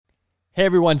Hey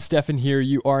everyone, Stefan here.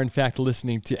 You are in fact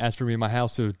listening to As For Me and My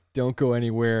House, so don't go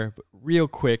anywhere. But real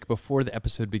quick, before the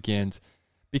episode begins,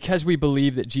 because we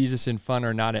believe that Jesus and fun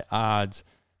are not at odds,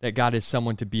 that God is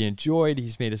someone to be enjoyed,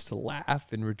 He's made us to laugh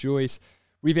and rejoice,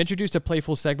 we've introduced a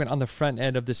playful segment on the front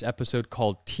end of this episode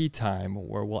called Tea Time,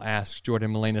 where we'll ask Jordan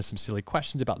and Milena some silly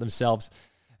questions about themselves.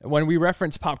 When we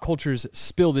reference pop culture's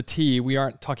spill the tea, we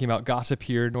aren't talking about gossip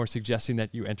here, nor suggesting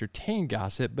that you entertain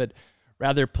gossip, but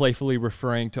rather playfully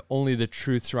referring to only the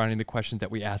truth surrounding the questions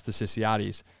that we ask the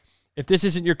Siciliades. If this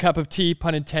isn't your cup of tea,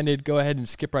 pun intended, go ahead and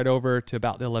skip right over to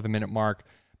about the 11-minute mark.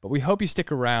 But we hope you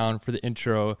stick around for the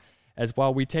intro, as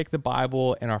while we take the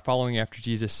Bible and our following after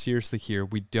Jesus seriously here,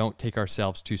 we don't take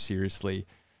ourselves too seriously.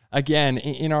 Again,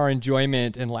 in our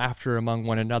enjoyment and laughter among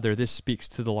one another, this speaks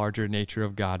to the larger nature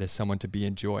of God as someone to be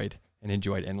enjoyed and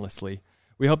enjoyed endlessly.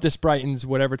 We hope this brightens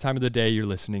whatever time of the day you're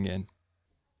listening in.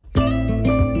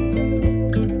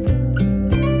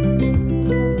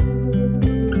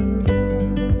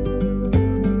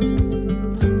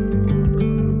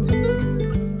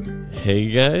 Hey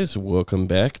guys, welcome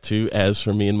back to As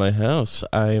For Me and My House.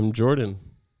 I am Jordan.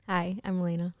 Hi, I'm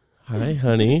Milena. Hi,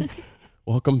 honey.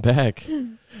 Welcome back.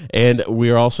 And we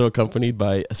are also accompanied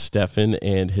by Stefan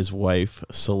and his wife,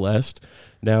 Celeste.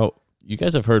 Now, you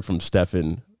guys have heard from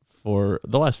Stefan for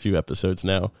the last few episodes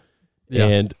now,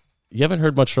 and you haven't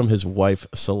heard much from his wife,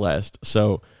 Celeste.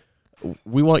 So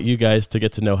we want you guys to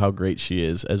get to know how great she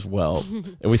is as well.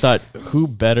 And we thought, who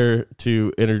better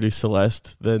to introduce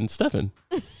Celeste than Stefan?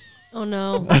 Oh,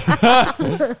 no.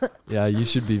 Yeah, you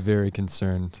should be very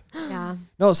concerned. Yeah.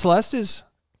 No, Celeste is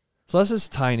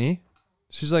tiny.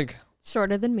 She's like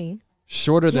Shorter than me.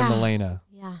 shorter than Yeah. Milena.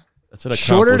 Yeah. That's an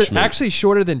Shorter, accomplishment. actually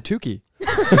shorter than Tukey.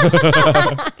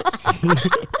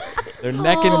 They're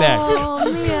neck and neck.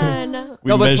 Oh, man. we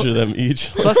No, but measure them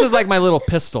each. Celeste is like my little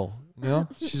pistol. You know,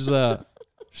 she's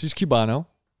Cubano,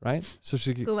 right? So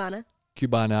she's Cubana.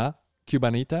 Cubanita.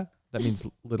 That means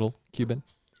little Cuban.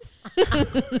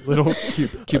 Little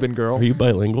Cuban girl. Are you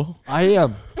bilingual? I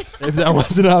am. If that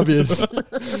wasn't obvious,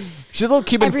 she's a little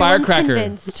Cuban Everyone's firecracker.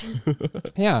 convinced.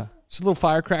 Yeah, she's a little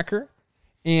firecracker.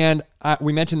 And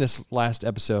we mentioned this last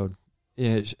episode.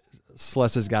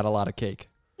 Celeste has got a lot of cake.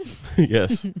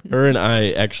 Yes. Her and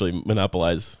I actually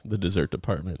monopolize the dessert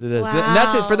department. It is. Wow. And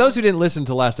that's it. For those who didn't listen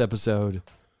to last episode,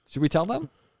 should we tell them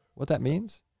what that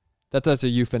means? That's a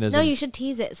euphemism. No, you should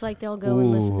tease it so like they'll go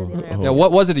and listen to the other Ooh. episode. Yeah,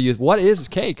 what was it a use? What is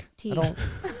cake? Tea. I don't.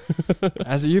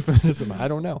 As a euphemism, I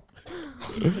don't know.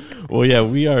 Well, yeah,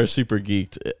 we are super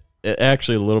geeked.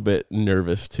 Actually, a little bit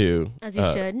nervous, too. As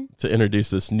you should. To introduce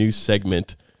this new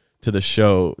segment to the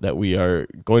show that we are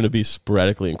going to be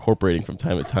sporadically incorporating from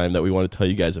time to time that we want to tell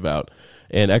you guys about.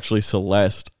 And actually,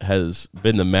 Celeste has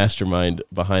been the mastermind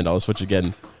behind all this, which,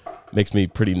 again, makes me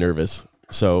pretty nervous.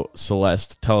 So,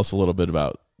 Celeste, tell us a little bit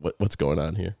about what's going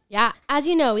on here. Yeah. As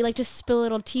you know, we like to spill a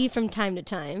little tea from time to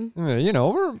time. You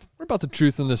know, we're about the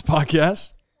truth in this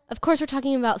podcast. Of course, we're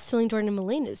talking about spilling Jordan and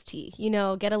Milena's tea. You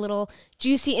know, get a little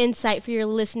juicy insight for your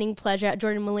listening pleasure at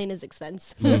Jordan and Milena's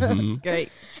expense. Mm-hmm.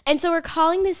 Great. And so we're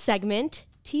calling this segment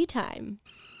Tea Time.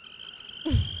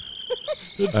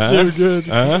 It's so good.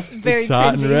 Very It's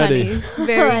hot and cringy, ready. honey.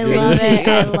 Very I love it.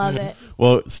 I love it.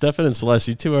 Well, Stefan and Celeste,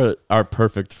 you two are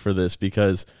perfect for this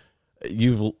because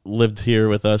you've lived here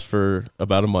with us for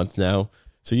about a month now.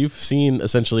 So you've seen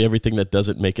essentially everything that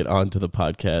doesn't make it onto the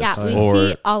podcast. Yeah, we or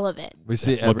see all of it. We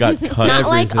see what got cut. Not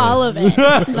like everything. all of it,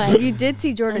 but You did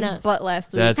see Jordan's know. butt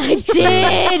last week. That's I true.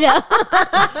 did.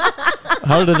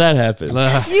 How did that happen?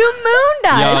 You mooned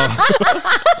us.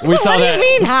 Yeah. We saw What do that. you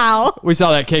mean, how? We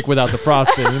saw that cake without the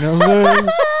frosting. You know what I'm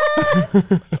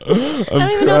saying? I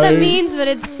don't even know what that means, but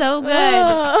it's so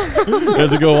good. You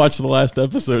have to go watch the last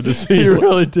episode to see You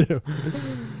really do.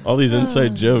 all these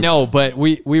inside jokes. No, but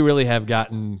we really have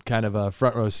gotten kind of a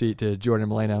front row seat to Jordan and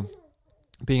Milena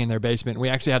being in their basement. We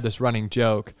actually have this running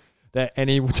joke that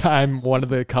any time one of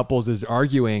the couples is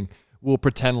arguing, we'll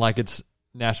pretend like it's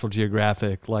National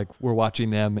Geographic, like we're watching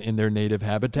them in their native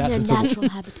habitats. Their And so natural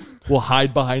habitat. we'll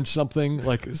hide behind something,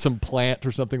 like some plant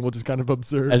or something. You'll just kind of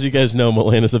observe. As you guys know,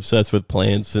 Milena's obsessed with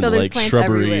plants and So there's like plants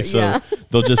shrubbery. everywhere, So yeah.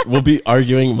 we'll be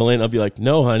arguing. Milena will be like,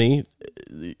 "No, honey,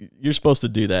 you're supposed to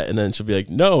do that." And then she'll be like,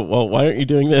 "No, well, why aren't you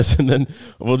doing this?" And then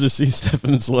we'll just see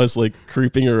Stefan and Celeste like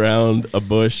creeping around a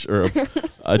bush or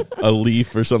a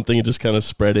leaf or something and just kind of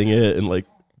spreading it and like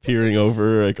peering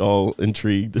over, like all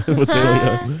intrigued. What's going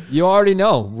on? You already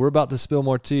know we're about to spill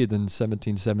more tea than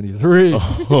 1773.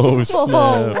 Oh, snap.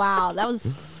 Oh, wow. That was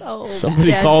so Somebody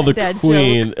Dad- call the dad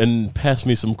queen and pass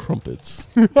me some crumpets.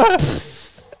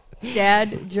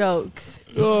 Dad jokes.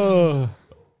 Oh.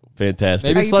 Fantastic.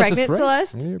 Maybe Are you Celeste is pregnant, pregnant.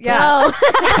 Celeste? Maybe you're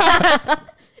Yeah.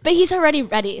 But he's already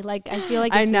ready. Like I feel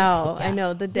like I it's know. yeah. I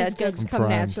know. The dad good. jokes come Prime.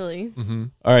 naturally. Mm-hmm.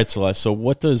 All right, Celeste. So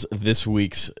what does this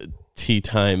week's tea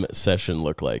time session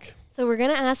look like? So we're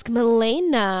gonna ask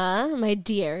Milena, my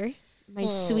dear, my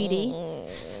sweetie.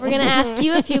 We're gonna ask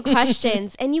you a few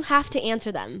questions, and you have to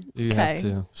answer them. You Okay. have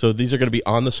to. So these are going to be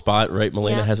on the spot, right?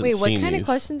 Milena Yeah. hasn't Wait, what seen kind these. of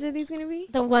questions are these going to be?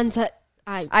 The ones that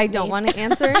I don't made. want to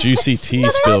answer. Juicy tea No,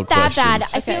 they're spill not that questions. bad.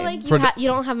 I feel Okay. like For the- you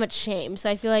don't have much shame, so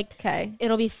I feel like Okay.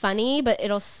 it'll be funny, but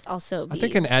it'll also be. I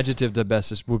think an adjective the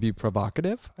best would be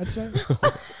provocative, I'd say.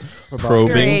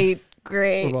 Probing.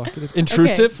 Great. Provocative.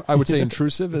 Intrusive. I would say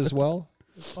intrusive as well.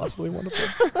 It's possibly one of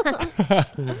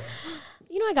them.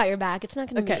 You know, I got your back. It's not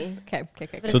gonna Okay. be. Okay.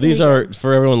 But So it's these gonna are, be good.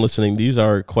 for everyone listening, these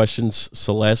are questions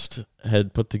Celeste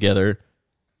had put together.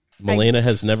 Milena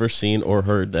has never seen or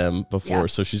heard them before, Yeah.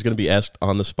 so she's going to be asked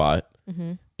on the spot,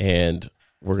 and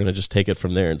we're going to just take it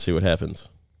from there and see what happens.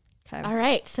 Okay. All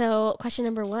right. So question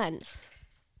number 1: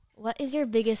 what is your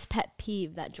biggest pet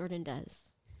peeve that Jordan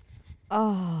does?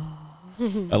 Oh.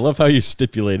 I love how you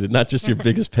stipulated not just your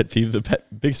biggest pet peeve, the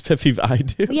biggest pet peeve I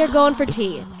do. We are going for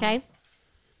tea. Okay.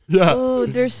 Yeah. Oh,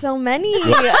 there's so many.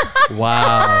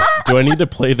 Wow. Do I need to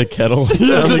play the kettle?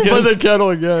 Yeah, sound again? the kettle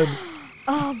again.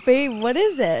 Oh, babe, what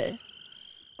is it?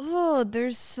 Oh,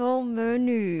 there's so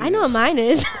many. I know what mine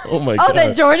is. Oh my Oh, god.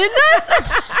 that Jordan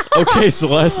does? Okay,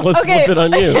 Celeste, let's Okay. flip it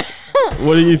on you.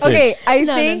 What do you think? Okay, I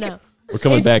no, think no. We're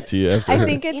coming It's- back to you after I her.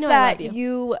 think it's You know I that love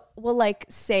you will like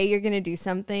say you're gonna do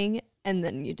something and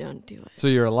then you don't do it. So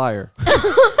you're a liar.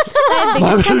 My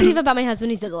biggest pet peeve about my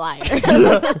husband, he's a liar.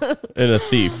 And a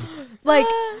thief. Like,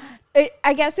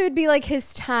 I guess it would be like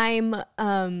his time,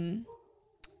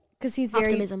 because he's very,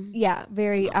 Optimism.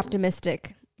 very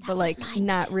optimistic, but was like mine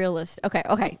not realistic.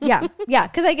 Okay, yeah,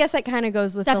 because I guess that kind of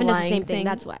goes with Stefan the does the lying same thing,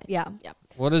 that's why. Yeah.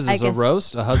 What is I this, a guess-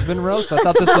 roast? A husband roast? I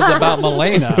thought this was about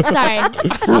Milena. Sorry. I'll keep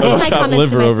my Chopped comments to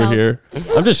liver over myself. here.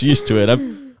 I'm just used to it.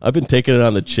 I've been taking it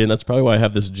on the chin. That's probably why I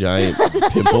have this giant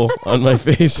pimple on my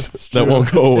face that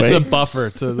won't go away. It's a buffer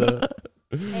to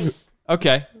the.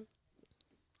 Okay.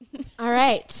 All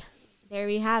right. There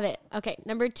we have it. Okay.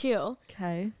 Number 2.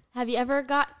 Okay. Have you ever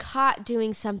got caught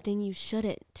doing something you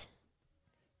shouldn't?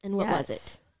 And what was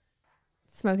it?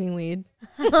 Smoking weed.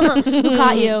 Who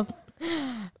caught you?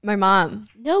 My mom.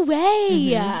 No way.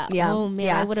 Yeah. Oh, man.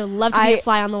 Yeah. I would have loved to be a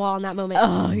fly on the wall in that moment.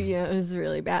 Oh yeah, it was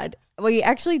really bad. We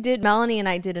actually did. Melanie and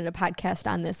I did a podcast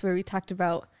on this where we talked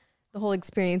about the whole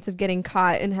experience of getting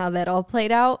caught and how that all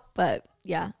played out. But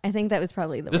yeah, I think that was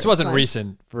probably the. This worst wasn't one.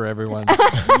 recent for everyone.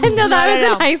 No, that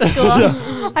was in high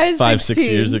school. I was 5-6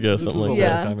 16. years ago, This was something a like long that.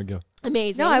 Yeah. time ago.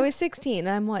 Amazing. No, I was 16.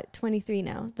 I'm what 23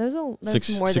 now. That's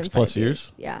Six- more than 6 plus 5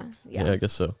 years? Yeah, Yeah, I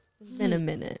guess so. It's been a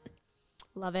minute.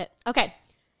 Love it. Okay.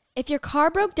 If your car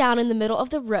broke down in the middle of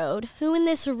the road, who in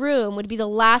this room would be the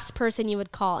last person you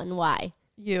would call and why?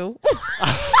 You.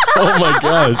 Oh my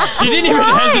gosh. She didn't even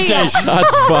hesitate.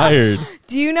 Shots fired.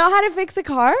 Do you know how to fix a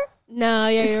car? No,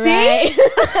 you're See?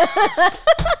 right.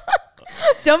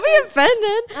 Don't be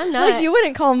offended. I'm not. Like you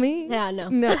wouldn't call me. Yeah, no.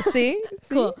 No. See?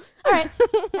 Cool. All right.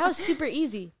 That was super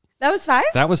easy. That was 5.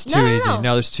 That was too No, no, easy. no.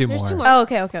 No, there's two There's more. 2 more. Oh,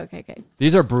 okay.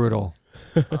 These are brutal.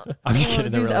 I'm just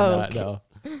kidding. They're these- really oh, not. okay.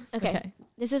 No. Okay.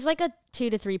 This is like a 2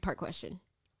 to 3 part question.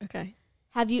 Okay.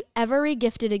 Have you ever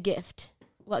regifted a gift?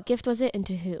 What gift was it and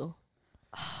to who?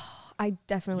 I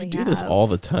definitely You do have. this all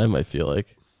the time, I feel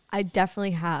like. I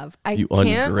definitely have. I You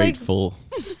can't ungrateful.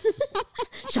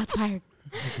 Shots fired.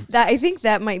 like that. I think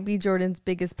that might be Jordan's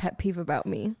biggest pet peeve about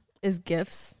me is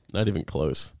gifts. Not even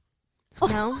close.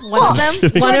 No, one of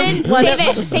them. Jordan, one save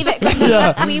of, it. Save it.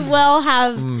 'Cause we will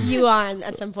have you on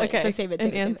at some point. Okay. So save it.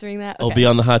 and Save it. answering that. I'll Okay. be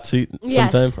on the hot seat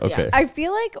Yes. sometime. Yeah. Okay. I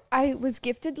feel like I was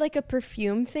gifted like a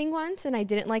perfume thing once, and I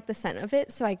didn't like the scent of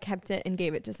it, so I kept it and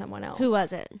gave it to someone else. Who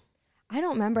was it? I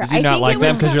don't remember. Did you I not think like it them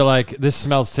was because you're like, this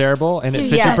smells terrible and it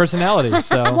fits Yeah. your personality?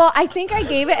 So Well, I think I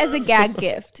gave it as a gag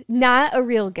gift, not a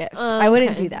real gift. I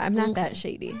wouldn't Okay. do that. I'm not Okay. that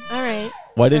shady. All right.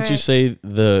 Why didn't you Alright. say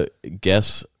the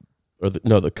guess or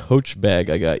the Coach bag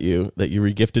I got you that you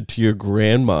regifted to your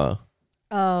grandma?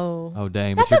 Oh, oh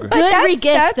dang. That's but a you're good that's, regift,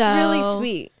 that's though. really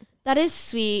sweet. That is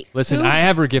sweet. Listen, Who- I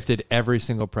have regifted every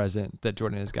single present that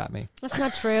Jordan has got me. That's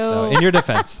not true. So in your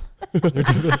defense,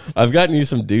 I've gotten you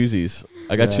some doozies.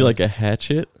 I got Yeah. you like a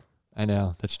hatchet. I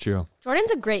know that's true.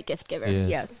 Jordan's a great gift giver. He is.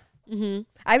 Yes, Mm-hmm.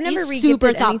 I've never He's super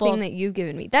regifted thoughtful. anything that you've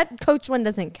given me. That Coach one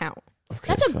doesn't count. Okay,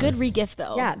 That's a fine. good regift,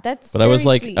 though. Yeah, that's. But I was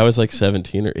very like sweet. I was like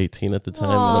 17 or 18 at the time,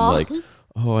 Aw. and I'm like,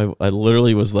 oh, I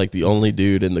literally was like the only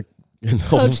dude in the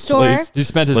whole Coach store? place. He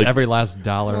spent his Like- every last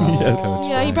dollar on Yes. the Coach.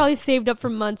 Yeah, he bag. probably saved up for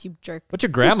months, you jerk. But your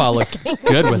grandma looked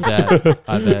good with that.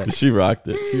 I bet She rocked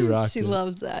it. she rocked She it.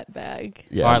 loves that bag.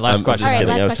 Yeah. All right, last I'm question. just All right, kidding.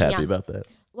 last I was question, happy yeah. about that.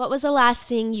 What was the last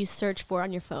thing you searched for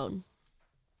on your phone?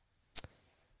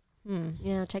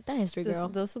 Yeah, check that history, girl.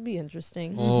 This will be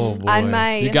interesting. Oh boy, On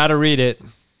my you got to read it.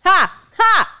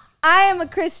 Ha! I am a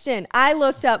Christian. I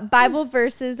looked up Bible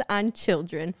verses on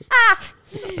children. Ha!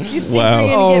 You think Wow.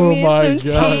 you're gonna get me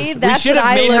some tea? We That's should what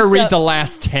have I made her looked read up. the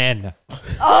last 10.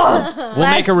 Oh, We'll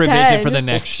make a revision 10. for the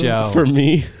next show. For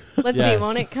me, Let's Yes. see.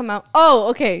 Won't it come out? Oh,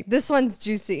 okay. This one's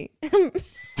juicy.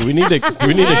 do we need to?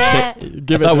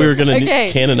 I thought we were gonna Okay.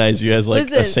 canonize you as like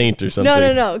a Listen. saint or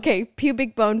something. No. Okay.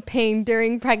 Pubic bone pain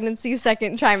during pregnancy,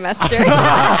 second trimester.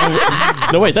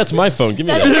 No, wait, that's my phone. Give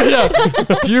me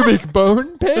that. Pubic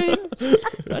bone pain?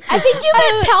 I think you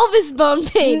meant pelvis bone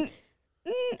pain.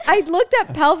 I looked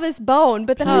at pelvis bone,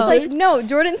 but then I was Oh. like, no.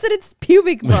 Jordan said it's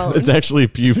pubic bone. It's actually a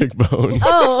pubic bone.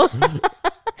 Oh.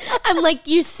 I'm like,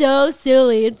 you're so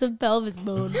silly. It's a pelvis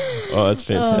bone. Oh, that's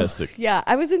fantastic. Yeah,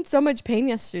 I was in so much pain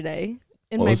yesterday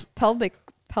in What my was-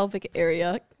 pelvic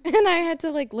area, and I had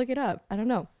to like look it up. I don't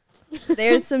know.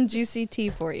 There's some juicy tea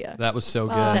for you. That was so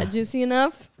good. Is that juicy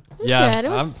enough? yeah, good.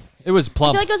 It was- it was I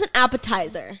plump. feel like it was an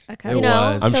appetizer. Okay. It You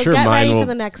know, was. I'm so sure get mine ready will. for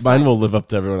the next Mine one. will live up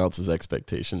to everyone else's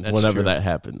expectation That's whenever true. that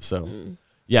happens. So,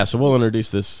 yeah. So we'll introduce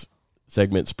this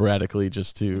segment sporadically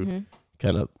just to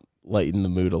kind of lighten the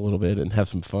mood a little bit and have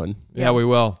some fun. Yeah, we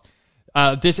will.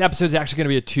 This episode is actually going to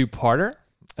be a two-parter.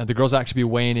 The girls will actually be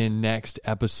weighing in next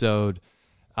episode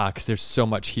because there's so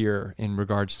much here in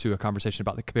regards to a conversation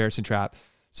about the comparison trap.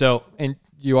 So, and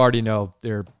you already know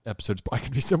their episodes probably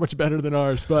could be so much better than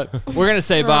ours, but we're going to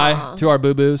say bye to our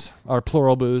boo-boos, our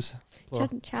plural boos. Ciao,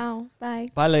 ciao. Bye.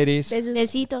 Bye, ladies.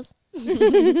 Besitos.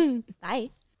 Bye.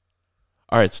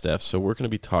 All right, Steph. So we're going to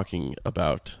be talking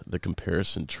about the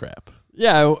comparison trap.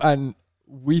 Yeah, and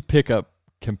we pick up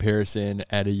comparison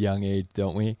at a young age,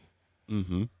 don't we?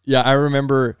 Mm-hmm. Yeah, I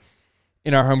remember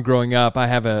in our home growing up, I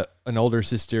have an older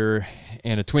sister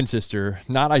and a twin sister,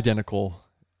 not identical,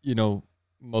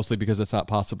 mostly because it's not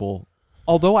possible.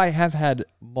 Although I have had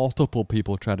multiple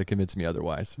people try to convince me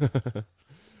otherwise.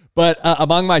 But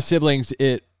among my siblings,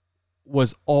 it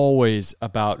was always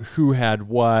about who had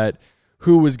what,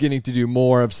 who was getting to do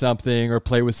more of something or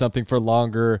play with something for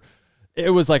longer. It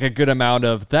was like a good amount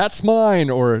of that's mine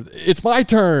or it's my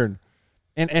turn.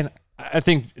 And I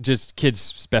think just kids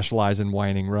specialize in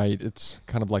whining, right? It's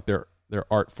kind of like their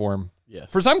art form.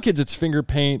 Yes. For some kids, it's finger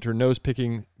paint or nose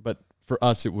picking, but for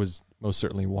us, it was most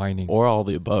certainly whining. Or all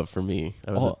the above for me.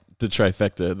 I was Oh. the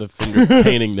trifecta, the finger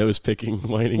painting, nose picking,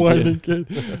 whining kid.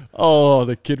 Oh,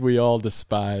 the kid we all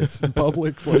despise in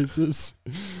public places.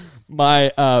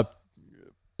 My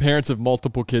parents of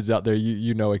multiple kids out there,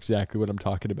 you know exactly what I'm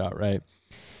talking about, right?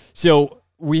 So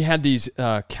we had these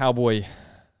cowboy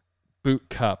boot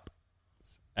cup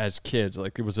as kids.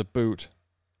 Like it was a boot,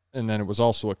 and then it was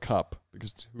also a cup,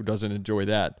 because who doesn't enjoy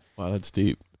that? Wow, that's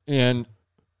deep. And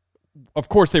of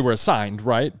course they were assigned,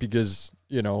 right? Because,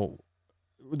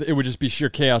 it would just be sheer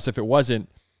chaos if it wasn't.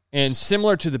 And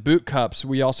similar to the boot cups,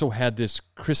 we also had this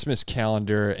Christmas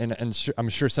calendar, and I'm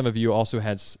sure some of you also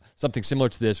had something similar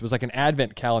to this. It was like an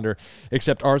advent calendar,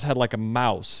 except ours had like a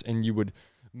mouse, and you would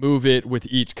move it with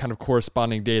each kind of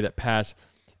corresponding day that passed.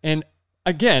 And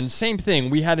again, same thing.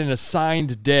 We had an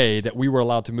assigned day that we were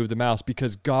allowed to move the mouse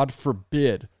because God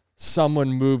forbid someone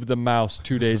move the mouse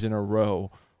 2 days in a row,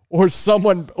 or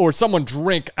someone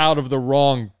drink out of the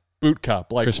wrong boot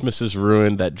cup. Like Christmas is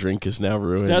ruined. That drink is now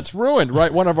ruined. that's ruined,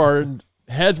 right? One of our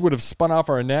heads would have spun off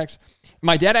our necks.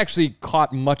 My dad actually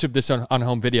caught much of this on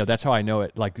home video. That's how I know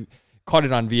it. Like caught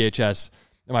it on VHS.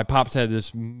 And my pops had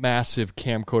this massive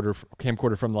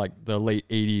camcorder from like the late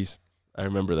 80s. I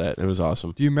remember that. It was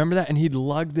awesome. Do you remember that? And he'd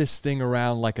lug this thing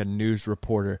around like a news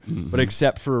reporter, but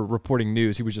except for reporting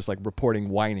news, he was just like reporting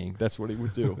whining. That's what he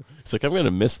would do. It's like, I'm going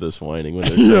to miss this whining when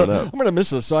they're growing up. I'm gonna miss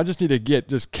this, so I just need to get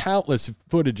just countless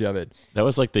footage of it. That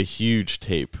was like the huge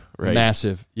tape, right?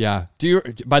 Massive, yeah.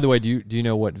 By the way, do you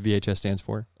know what VHS stands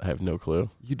for? I have no clue.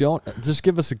 You don't? Just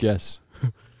give us a guess.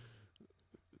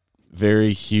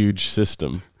 Very huge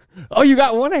system. Oh, you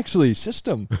got one actually.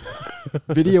 System,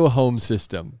 video home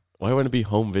system. Why wouldn't it be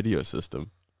home video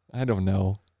system? I don't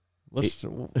know. Let's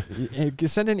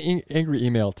send an angry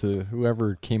email to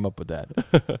whoever came up with that.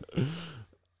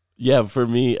 Yeah, for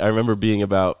me, I remember being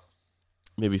about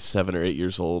maybe 7 or 8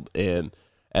 years old and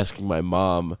asking my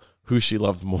mom who she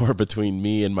loved more between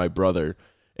me and my brother.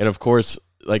 And of course,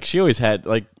 like she always had,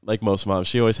 like most moms,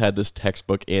 she always had this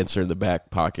textbook answer in the back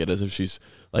pocket as if she's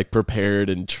like prepared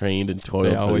and trained and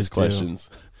toiled for these questions.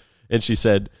 And she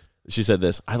said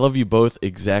this, I love you both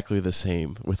exactly the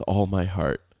same with all my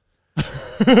heart.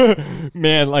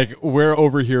 Man, like we're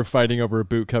over here fighting over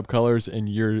boot cup colors and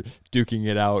you're duking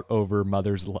it out over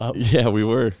mother's love. Yeah, we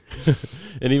were.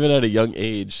 And even at a young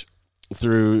age,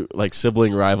 through like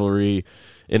sibling rivalry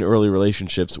in early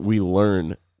relationships, we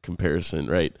learn comparison,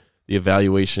 right? The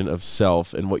evaluation of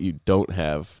self and what you don't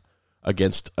have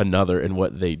against another and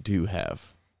what they do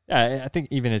have. Yeah, I think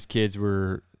even as kids,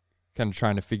 we're kind of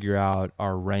trying to figure out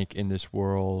our rank in this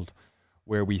world,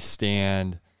 where we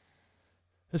stand.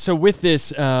 So with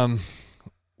this,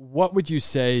 what would you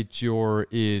say, Jor,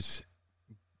 is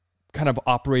kind of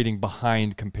operating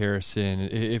behind comparison?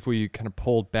 If we kind of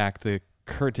pulled back the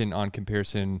curtain on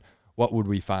comparison, what would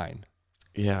we find?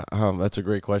 Yeah, that's a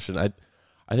great question. I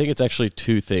think it's actually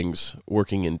two things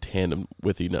working in tandem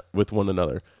with one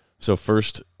another. So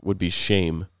first would be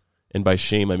shame. And by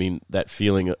shame, I mean that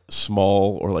feeling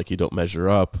small or like you don't measure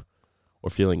up or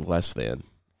feeling less than.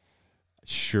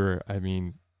 Sure. I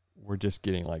mean, we're just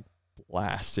getting like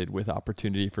blasted with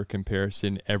opportunity for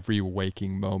comparison every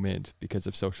waking moment because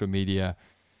of social media.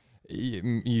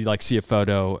 You like see a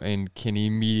photo and can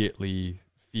immediately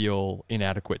feel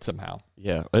inadequate somehow.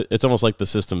 Yeah, it's almost like the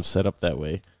system's set up that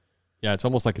way. Yeah, it's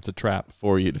almost like it's a trap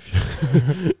for you to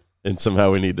feel. And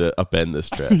somehow we need to upend this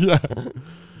trap. Yeah.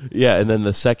 Yeah, and then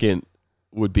the second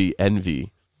would be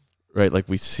envy, right? Like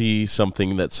we see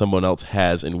something that someone else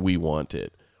has and we want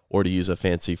it. Or to use a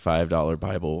fancy $5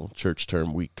 Bible church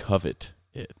term, we covet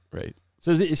it, right?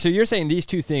 So so you're saying these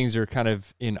two things are kind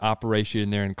of in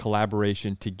operation, they're in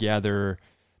collaboration together,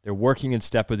 they're working in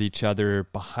step with each other.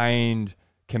 Behind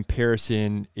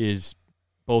comparison is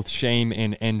both shame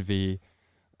and envy.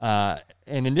 And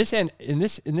in this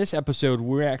episode,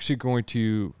 we're actually going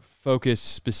to focus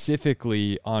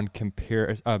specifically on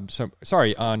comparison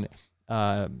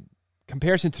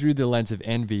through the lens of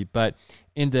envy. But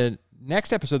in the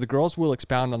next episode, the girls will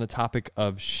expound on the topic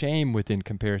of shame within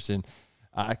comparison,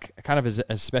 kind of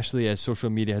especially as social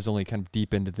media has only kind of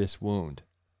deepened this wound.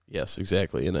 Yes,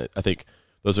 exactly. And I think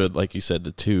those are, like you said,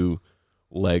 the two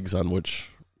legs on which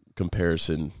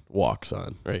comparison walks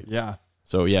on, right? Yeah.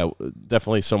 So, yeah,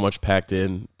 definitely so much packed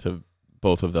in to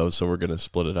both of those. So we're going to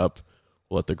split it up.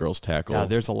 We'll let the girls tackle. Yeah,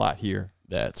 there's a lot here.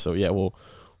 That. So, yeah, we'll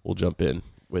jump in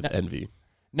with envy.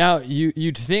 Now,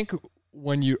 you'd think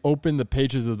when you open the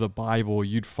pages of the Bible,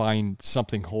 you'd find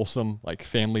something wholesome, like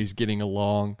families getting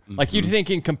along. Mm-hmm. Like you'd think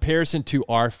in comparison to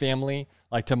our family,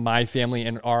 like to my family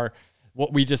and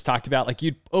what we just talked about, like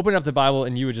you'd open up the Bible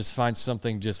and you would just find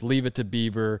something, just Leave It to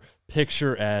Beaver,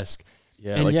 picturesque.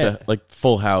 Yeah, and like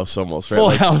Full House almost, right? Full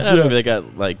like, House. Maybe they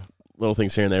got like little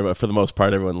things here and there, but for the most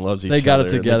part, everyone loves each other. They got it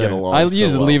together. They get along I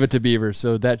usually well. Leave It to Beaver,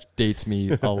 so that dates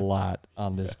me a lot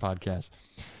on this podcast.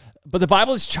 But the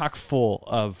Bible is chock full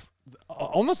of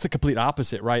almost the complete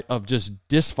opposite, right? Of just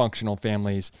dysfunctional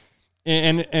families.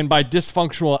 And by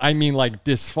dysfunctional, I mean like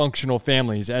dysfunctional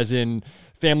families, as in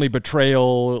family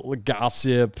betrayal,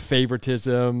 gossip,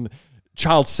 favoritism,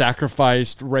 child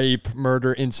sacrifice, rape,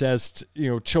 murder, incest,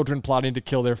 children plotting to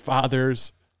kill their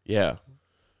fathers. Yeah,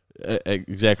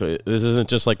 exactly. This isn't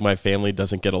just like my family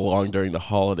doesn't get along during the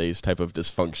holidays type of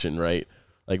dysfunction, right?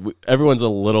 Like everyone's a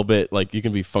little bit like you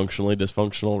can be functionally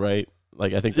dysfunctional, right?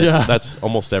 Like I think that's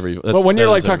almost every. But when you're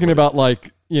like talking about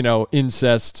like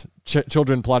incest,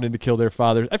 children plotting to kill their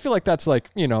fathers, I feel like that's like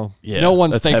no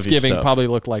one's Thanksgiving probably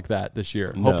looked like that this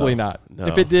year. No, hopefully not. No.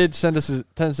 If it did, send us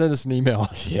an email.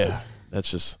 Yeah,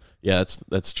 that's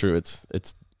true.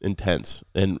 It's intense.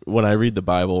 And when I read the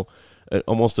Bible,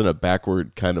 almost in a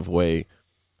backward kind of way,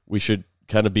 we should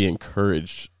kind of be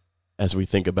encouraged as we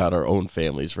think about our own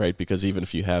families, right? Because even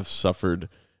if you have suffered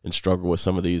and struggled with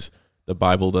some of these, the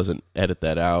Bible doesn't edit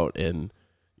that out and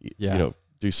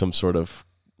do some sort of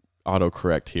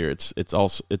autocorrect here.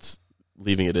 It's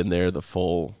leaving it in there, the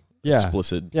full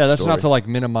explicit that's story. Not to like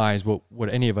minimize what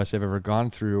any of us have ever gone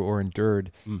through or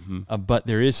endured, but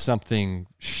there is something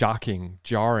shocking,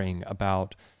 jarring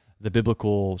about the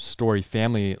biblical story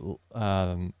family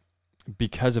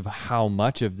because of how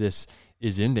much of this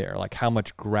is in there, like how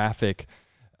much graphic,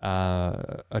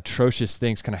 atrocious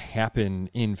things kind of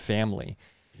happen in family.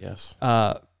 Yes.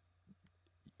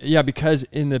 Because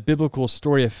in the biblical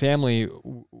story of family,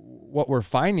 what we're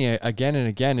finding again and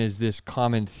again is this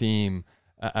common theme,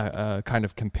 a kind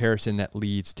of comparison that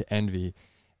leads to envy.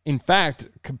 In fact,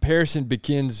 comparison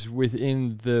begins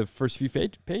within the first few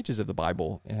pages of the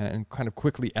Bible and kind of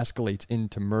quickly escalates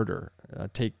into murder.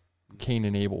 Take Cain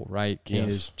and Abel, right? Cain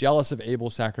is jealous of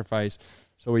Abel's sacrifice,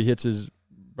 so he hits his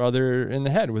brother in the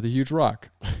head with a huge rock.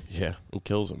 Yeah, and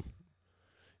kills him.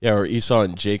 Yeah, or Esau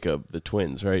and Jacob, the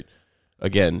twins, right?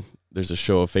 Again, there's a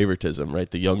show of favoritism, right?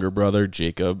 The younger brother,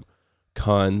 Jacob,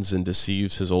 cons and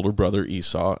deceives his older brother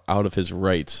Esau out of his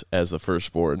rights as the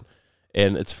firstborn.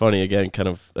 And it's funny, again, kind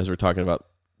of as we're talking about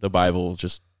the Bible,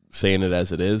 just saying it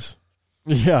as it is.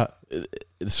 Yeah.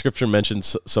 The scripture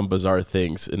mentions some bizarre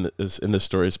things in this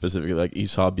story, specifically, like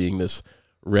Esau being this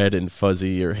red and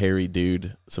fuzzy or hairy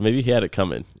dude. So maybe he had it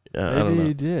coming. I don't know. Maybe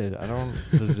he did.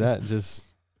 Does that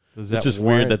It's just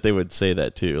weird that they would say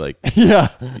that too. Like, yeah.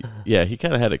 yeah, he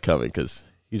kind of had it coming because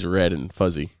he's red and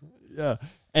fuzzy. Yeah.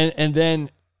 And then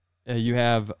you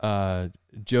have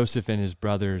Joseph and his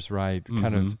brothers, right?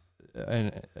 Kind of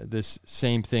and this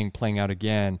same thing playing out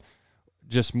again,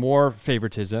 just more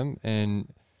favoritism.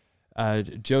 And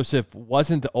Joseph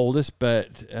wasn't the oldest,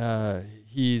 but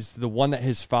he's the one that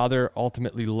his father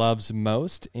ultimately loves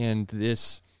most. And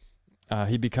this,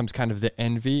 he becomes kind of the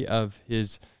envy of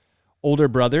his older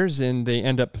brothers, and they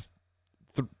end up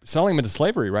selling him into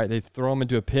slavery, right? They throw him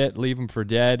into a pit, leave him for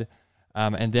dead.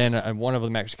 And then one of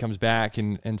them actually comes back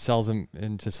and sells him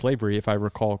into slavery, if I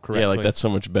recall correctly. Yeah, like that's so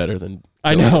much better than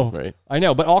I know, him, right? I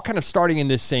know, but all kind of starting in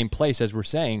this same place, as we're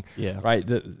saying, Yeah, right?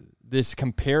 This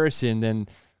comparison then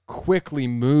quickly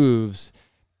moves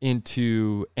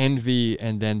into envy,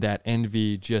 and then that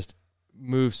envy just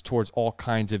moves towards all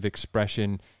kinds of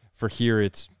expression. For here,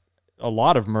 it's a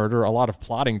lot of murder, a lot of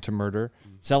plotting to murder,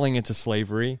 selling into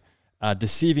slavery,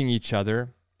 deceiving each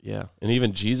other. Yeah, and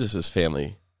even Jesus's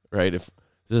family. Right? If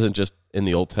this isn't just in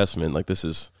the Old Testament, like this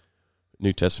is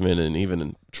New Testament and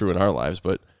even true in our lives,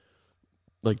 but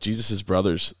like Jesus's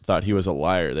brothers thought he was a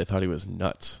liar. They thought he was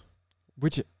nuts.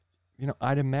 Which,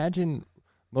 I'd imagine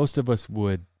most of us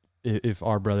would if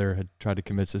our brother had tried to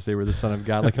convince us they were the Son of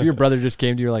God. Like if your brother just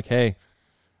came to you like, hey,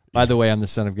 by the way, I'm the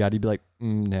Son of God. You'd be like,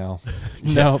 no,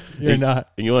 no, you're not.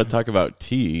 And you want to talk about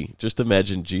tea? Just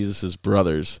imagine Jesus's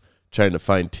brothers trying to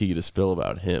find tea to spill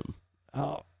about him.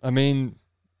 Oh, I mean,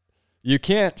 you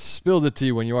can't spill the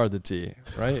tea when you are the tea,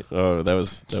 right? Oh, that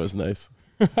was nice.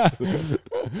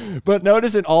 But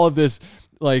notice in all of this,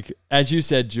 like, as you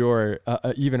said, Jor,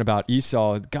 even about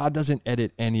Esau, God doesn't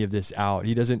edit any of this out.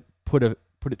 He doesn't put it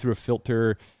through a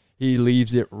filter. He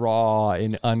leaves it raw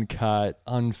and uncut,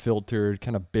 unfiltered,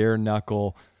 kind of bare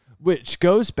knuckle, which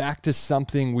goes back to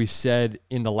something we said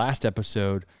in the last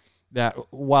episode, that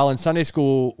while in Sunday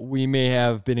school we may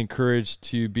have been encouraged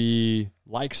to be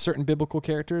like certain biblical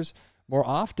characters, more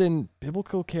often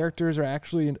biblical characters are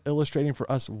actually illustrating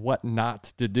for us what not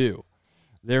to do.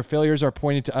 Their failures are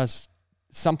pointing to us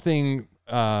something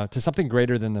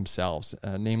greater than themselves,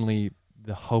 namely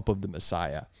the hope of the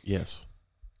Messiah. Yes.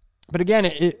 But again,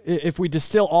 if we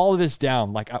distill all of this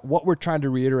down, like what we're trying to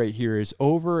reiterate here is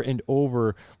over and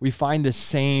over, we find the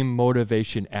same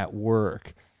motivation at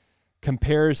work.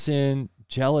 Comparison,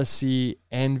 jealousy,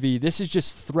 envy. This is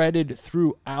just threaded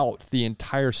throughout the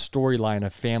entire storyline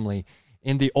of family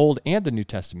in the Old and the New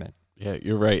Testament. Yeah,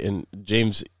 you're right. And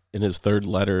James, in his third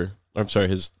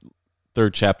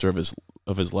chapter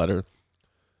of his letter,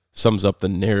 sums up the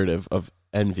narrative of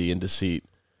envy and deceit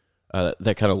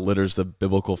that kind of litters the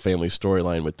biblical family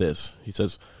storyline with this. He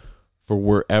says, "For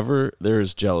wherever there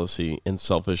is jealousy and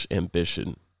selfish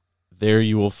ambition, there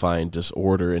you will find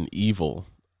disorder and evil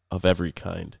of every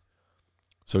kind."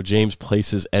 So James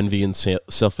places envy and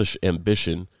selfish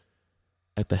ambition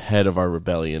at the head of our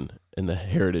rebellion and the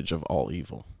heritage of all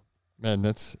evil. Man,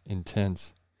 that's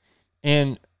intense.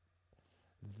 And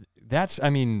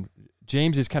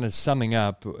James is kind of summing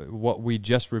up what we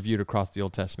just reviewed across the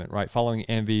Old Testament, right? Following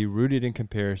envy, rooted in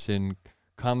comparison,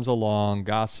 comes along,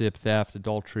 gossip, theft,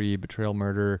 adultery, betrayal,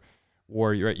 murder,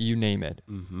 war, right? You name it.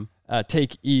 Mm-hmm.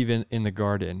 Take Eve in the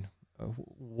garden.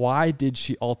 Why did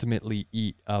she ultimately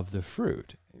eat of the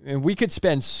fruit? And we could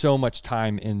spend so much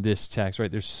time in this text,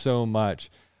 right? There's so much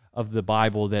of the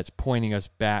Bible that's pointing us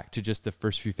back to just the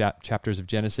first few chapters of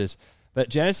Genesis. But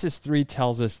Genesis 3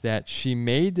 tells us that she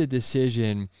made the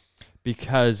decision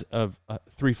because of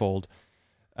threefold.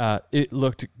 It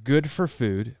looked good for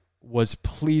food, was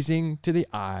pleasing to the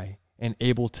eye, and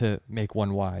able to make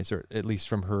one wise, or at least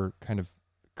from her kind of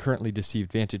currently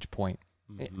deceived vantage point.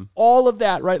 Mm-hmm. All of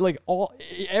that, right? Like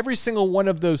every single one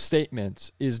of those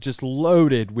statements is just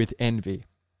loaded with envy.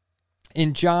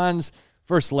 In John's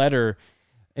first letter,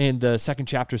 in the second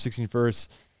chapter, 16th verse,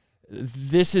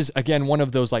 this is again one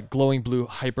of those like glowing blue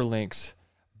hyperlinks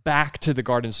back to the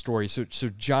garden story. So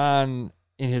John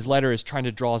in his letter is trying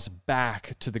to draw us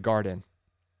back to the garden.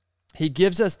 He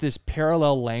gives us this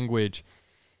parallel language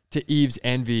to Eve's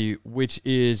envy, which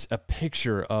is a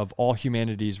picture of all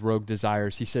humanity's rogue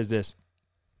desires. He says this: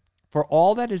 "For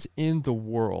all that is in the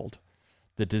world,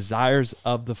 the desires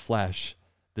of the flesh,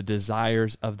 the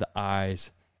desires of the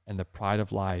eyes, and the pride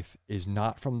of life is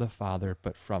not from the Father,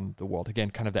 but from the world."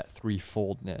 Again, kind of that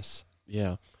threefoldness.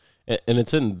 Yeah. And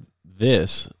it's in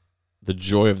this, the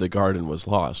joy of the garden was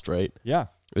lost, right? Yeah.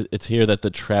 It's here that the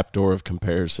trapdoor of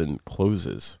comparison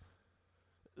closes.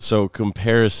 So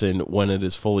comparison, when it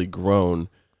is fully grown,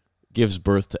 gives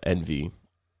birth to envy.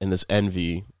 And this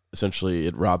envy, essentially,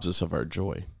 it robs us of our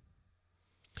joy.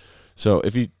 So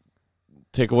if you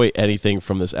take away anything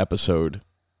from this episode,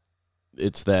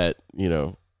 it's that,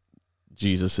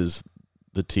 Jesus is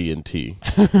the TNT.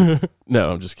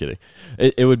 No, I'm just kidding.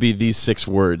 It would be these 6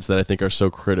 words that I think are so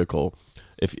critical.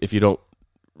 If you don't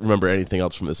remember anything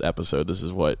else from this episode, this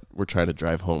is what we're trying to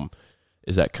drive home,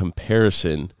 is that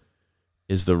comparison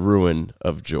is the ruin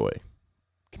of joy.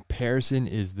 Comparison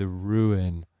is the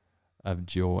ruin of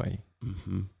joy.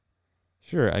 Mm-hmm.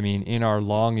 Sure. I mean, in our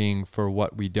longing for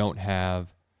what we don't have,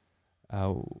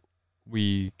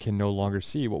 we can no longer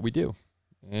see what we do.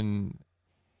 And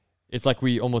it's like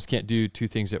we almost can't do 2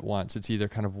 things at once. It's either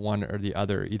kind of one or the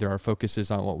other. Either our focus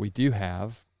is on what we do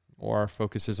have, or our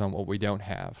focus is on what we don't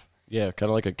have. Yeah, kind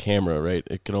of like a camera, right?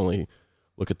 It can only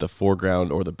look at the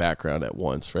foreground or the background at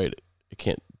once, right? It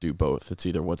can't do both. It's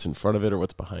either what's in front of it or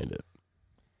what's behind it.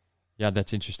 Yeah,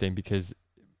 that's interesting, because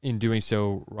in doing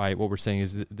so, right, what we're saying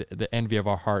is the envy of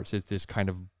our hearts is this kind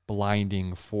of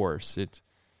blinding force. It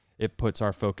puts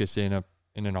our focus in an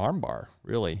armbar,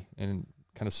 really, and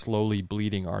kind of slowly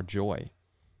bleeding our joy.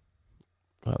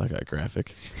 Wow, that got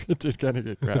graphic. It did kind of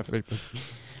get graphic.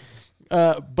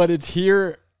 But it's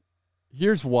here.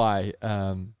 Here's why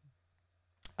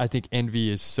I think envy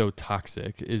is so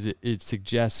toxic. Is it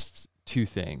suggests 2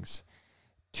 things,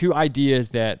 2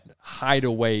 ideas that hide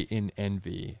away in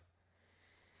envy.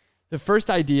 The first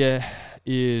idea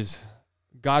is,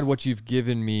 God, what you've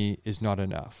given me is not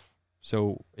enough.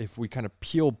 So if we kind of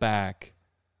peel back,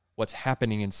 what's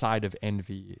happening inside of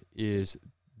envy is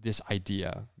this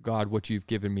idea, God, what you've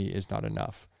given me is not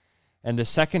enough. And the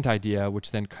second idea,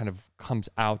 which then kind of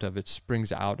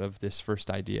springs out of this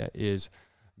first idea, is,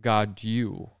 God,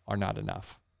 you are not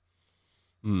enough.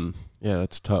 Yeah,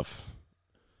 that's tough.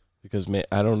 Because, man,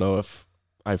 I don't know if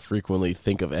I frequently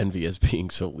think of envy as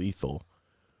being so lethal,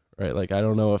 right? Like, I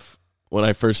don't know if when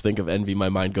I first think of envy, my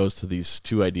mind goes to these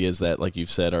 2 ideas that, like you've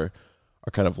said, are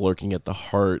kind of lurking at the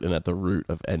heart and at the root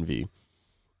of envy.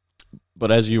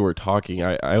 But as you were talking,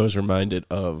 I was reminded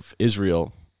of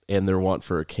Israel and their want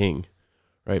for a king,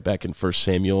 right? Back in 1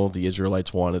 Samuel, the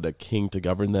Israelites wanted a king to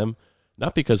govern them,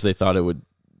 not because they thought it would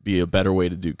be a better way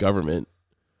to do government,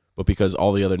 but because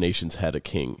all the other nations had a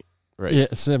king, right? Yeah,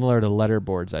 similar to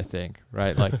letterboards, I think,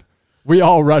 right? Like, we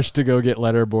all rushed to go get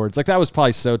letterboards. Like, that was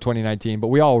probably so 2019, but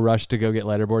we all rushed to go get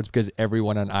letterboards because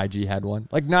everyone on IG had one.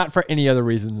 Like, not for any other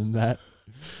reason than that.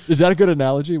 Is that a good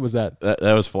analogy? Was that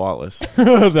was flawless?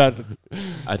 that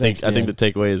I think the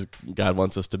takeaway is God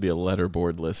wants us to be a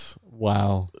letterboardless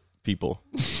people.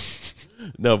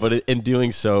 No, but in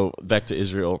doing so, back to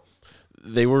Israel,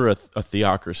 they were a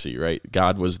theocracy, right?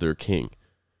 God was their king.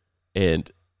 And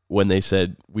when they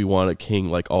said, we want a king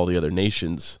like all the other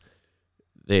nations,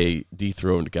 they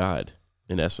dethroned God,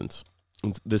 in essence.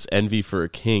 And this envy for a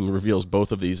king reveals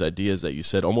both of these ideas that you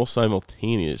said almost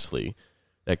simultaneously,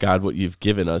 that God, what you've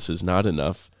given us is not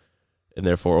enough, and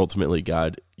therefore, ultimately,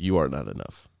 God, you are not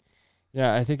enough.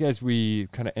 Yeah, I think as we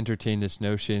kind of entertain this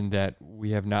notion that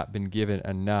we have not been given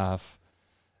enough,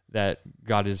 that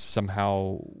God is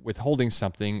somehow withholding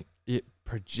something, it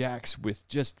projects with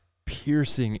just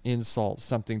piercing insult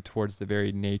something towards the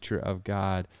very nature of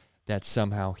God, that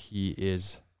somehow he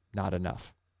is not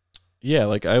enough. Yeah,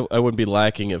 like I wouldn't be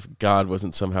lacking if God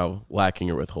wasn't somehow lacking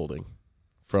or withholding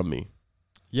from me.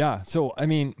 Yeah, so I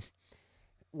mean,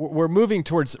 we're moving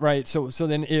towards, right? So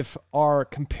then if our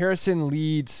comparison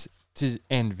leads to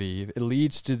envy, it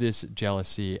leads to this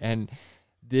jealousy, and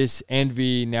this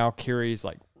envy now carries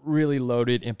like really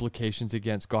loaded implications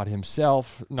against God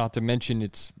himself, not to mention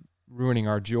it's ruining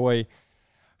our joy.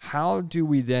 How do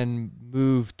we then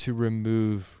move to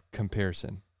remove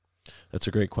comparison? That's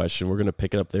a great question. We're going to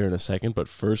pick it up there in a second, but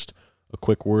first, a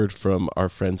quick word from our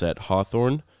friends at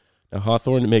Hawthorne. Now,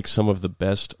 Hawthorne makes some of the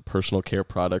best personal care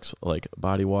products like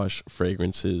body wash,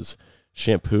 fragrances,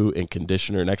 shampoo, and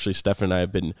conditioner. And actually, Steph and I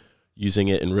have been using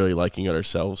it and really liking it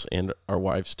ourselves, and our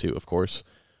wives too, of course.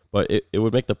 But it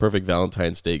would make the perfect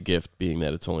Valentine's Day gift, being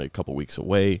that it's only a couple weeks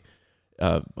away.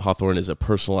 Hawthorne is a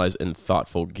personalized and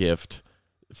thoughtful gift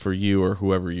for you or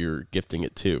whoever you're gifting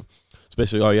it to. So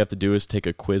basically, all you have to do is take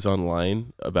a quiz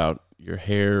online about your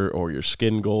hair or your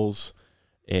skin goals,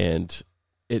 and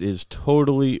it is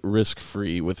totally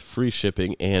risk-free with free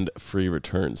shipping and free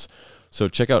returns. So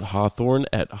check out Hawthorne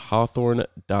at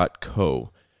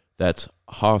hawthorne.co. That's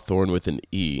Hawthorne with an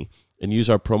E. And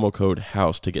use our promo code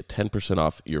HOUSE to get 10%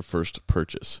 off your first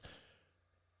purchase.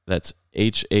 That's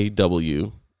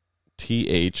HAWTHORNE.co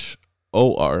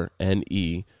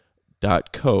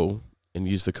and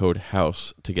use the code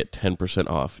HOUSE to get 10%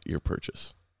 off your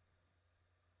purchase.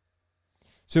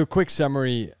 So a quick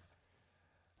summary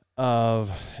of,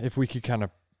 if we could kind of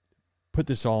put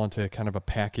this all into kind of a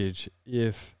package,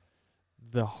 if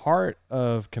the heart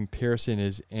of comparison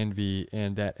is envy,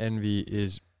 and that envy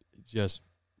is just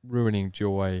ruining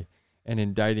joy and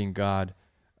indicting God,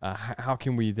 how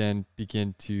can we then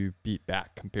begin to beat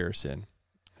back comparison?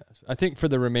 I think for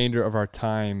the remainder of our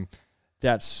time,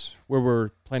 that's where we're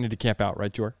planning to camp out,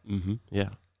 right, Jor? Mm-hmm. Yeah.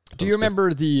 Do you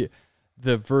remember the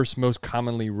verse most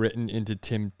commonly written into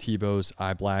Tim Tebow's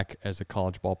eye black as a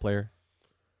college ball player?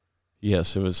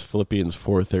 Yes, it was Philippians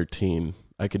 4:13.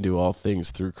 I can do all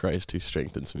things through Christ who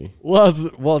strengthens me. Well,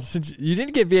 since you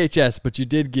didn't get VHS, but you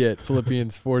did get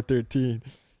Philippians 4:13.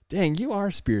 Dang, you are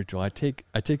spiritual. I take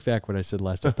back what I said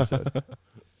last episode.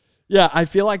 Yeah, I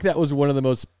feel like that was one of the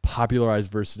most popularized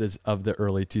verses of the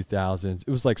early 2000s.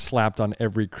 It was like slapped on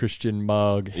every Christian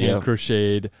mug, hand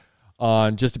crocheted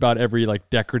on just about every like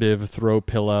decorative throw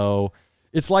pillow.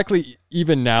 It's likely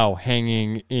even now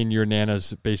hanging in your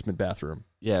Nana's basement bathroom.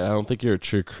 Yeah, I don't think you're a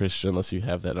true Christian unless you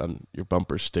have that on your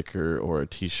bumper sticker or a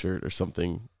T-shirt or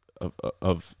something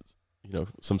of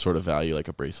some sort of value, like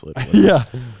a bracelet. Yeah.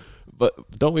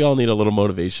 But don't we all need a little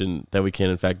motivation that we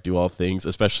can, in fact, do all things,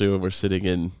 especially when we're sitting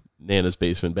in Nana's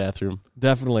basement bathroom?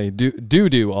 Definitely.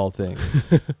 Do all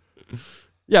things.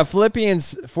 Yeah,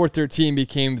 Philippians 4:13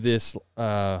 became this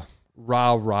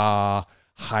rah-rah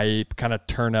hype kind of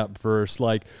turn up verse,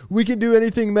 like, we can do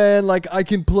anything, man, like I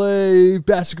can play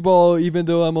basketball even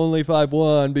though I'm only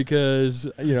 5'1" because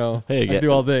I do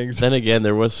all things. Then again,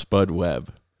 there was Spud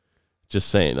Webb, just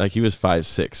saying, like, he was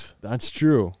 5'6". That's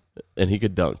true, and he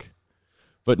could dunk.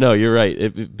 But no, you're right,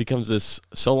 it becomes this,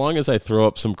 so long as I throw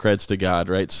up some creds to God,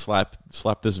 right, slap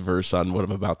this verse on what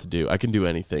I'm about to do, I can do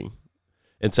anything.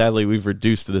 And sadly, we've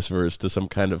reduced this verse to some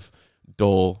kind of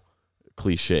dull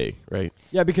cliche, right?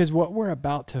 Yeah, because what we're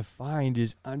about to find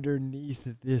is underneath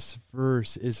this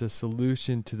verse is a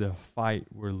solution to the fight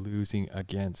we're losing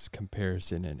against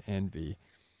comparison and envy.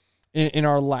 In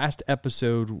our last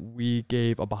episode, we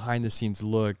gave a behind-the-scenes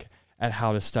look at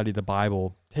how to study the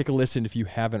Bible. Take a listen if you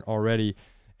haven't already.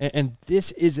 And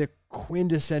this is a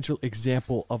quintessential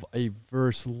example of a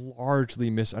verse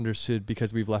largely misunderstood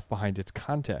because we've left behind its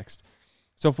context.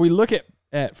 So if we look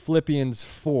at Philippians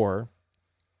 4,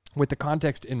 with the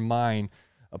context in mind,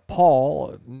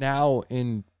 Paul, now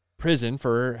in prison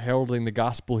for heralding the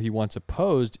gospel he once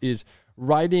opposed, is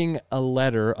writing a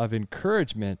letter of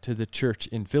encouragement to the church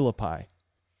in Philippi.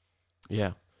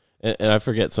 Yeah. And I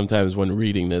forget sometimes when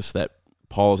reading this that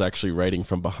Paul is actually writing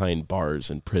from behind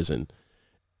bars in prison.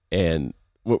 And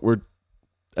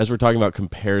as we're talking about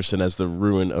comparison as the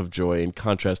ruin of joy, in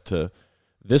contrast to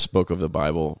this book of the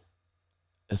Bible,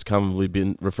 has commonly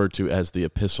been referred to as the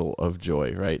epistle of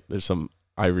joy, right? There's some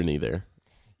irony there.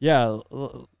 Yeah,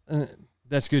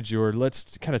 that's good, George.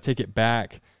 Let's kind of take it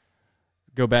back,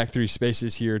 go back 3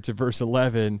 spaces here to verse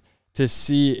 11 to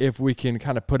see if we can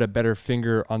kind of put a better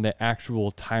finger on the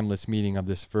actual timeless meaning of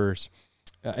this verse.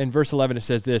 In verse 11, it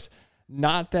says this,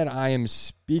 "Not that I am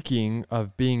speaking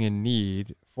of being in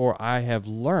need, for I have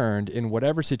learned in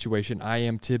whatever situation I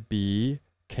am to be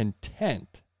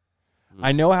content.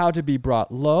 I know how to be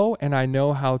brought low, and I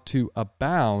know how to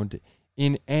abound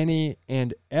in any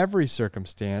and every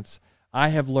circumstance. I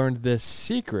have learned the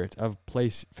secret of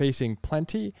facing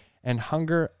plenty and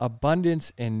hunger,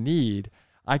 abundance and need.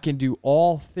 I can do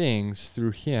all things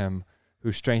through him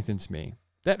who strengthens me."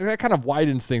 That kind of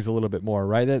widens things a little bit more,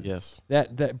 right? Yes.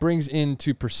 That brings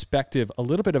into perspective a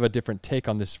little bit of a different take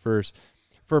on this verse.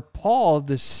 For Paul,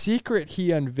 the secret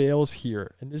he unveils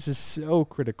here, and this is so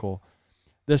critical,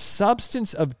 the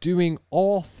substance of doing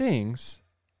all things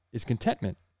is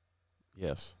contentment.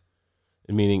 Yes.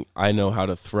 And meaning I know how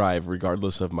to thrive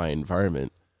regardless of my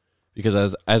environment,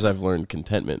 because as I've learned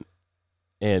contentment,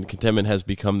 and contentment has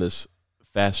become this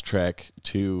fast track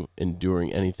to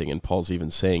enduring anything. And Paul's even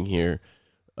saying here,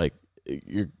 like,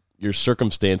 your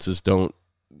circumstances don't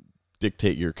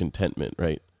dictate your contentment,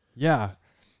 right? Yeah.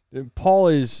 Paul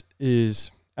is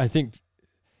I think,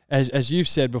 as you've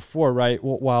said before, right,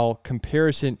 while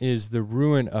comparison is the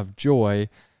ruin of joy,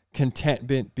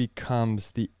 contentment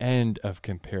becomes the end of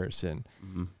comparison.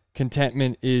 Mm-hmm.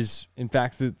 Contentment is, in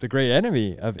fact, the great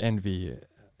enemy of envy,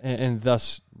 and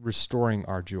thus restoring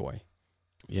our joy.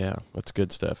 Yeah, that's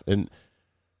good stuff. And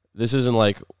this isn't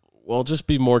like, well, just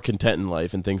be more content in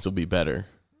life and things will be better,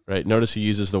 right? Notice he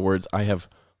uses the words, I have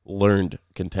learned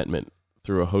contentment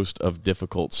through a host of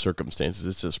difficult circumstances.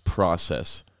 It's this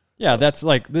process. Yeah, that's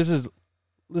like, this is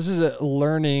this is a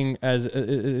learning as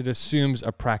it assumes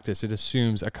a practice. It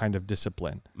assumes a kind of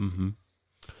discipline. Mm-hmm.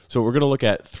 So we're going to look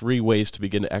at 3 ways to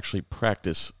begin to actually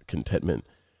practice contentment.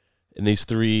 And these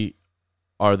 3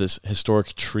 are this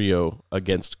historic trio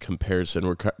against comparison.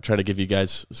 We're trying to give you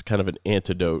guys kind of an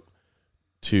antidote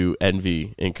to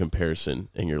envy and comparison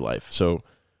in your life. So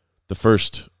the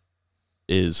first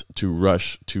is to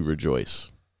rush to rejoice.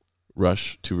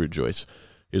 Rush to rejoice.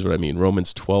 Here's what I mean.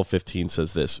 Romans 12:15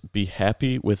 says this: "Be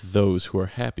happy with those who are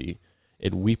happy,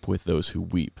 and weep with those who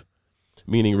weep."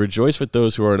 Meaning, rejoice with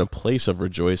those who are in a place of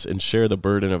rejoice, and share the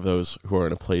burden of those who are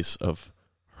in a place of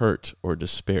hurt or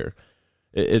despair.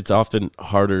 It's often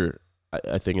harder,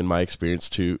 I think, in my experience,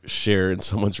 to share in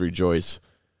someone's rejoice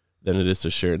than it is to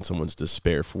share in someone's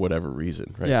despair for whatever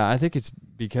reason, right? Yeah, I think it's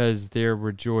because their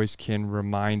rejoice can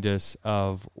remind us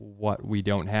of what we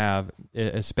don't have,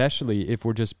 especially if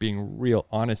we're just being real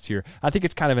honest here. I think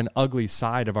it's kind of an ugly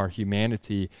side of our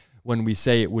humanity when we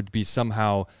say it would be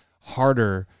somehow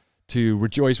harder to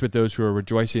rejoice with those who are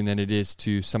rejoicing than it is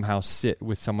to somehow sit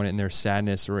with someone in their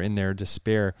sadness or in their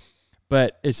despair.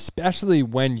 But especially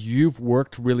when you've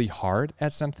worked really hard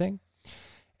at something,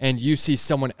 and you see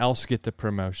someone else get the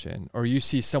promotion, or you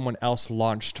see someone else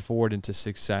launched forward into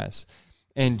success,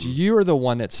 and you're the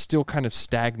one that's still kind of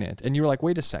stagnant, and you're like,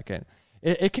 wait a second,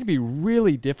 it can be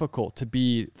really difficult to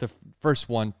be the first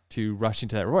one to rush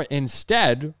into that reward.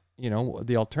 Instead,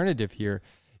 the alternative here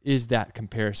is that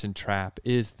comparison trap,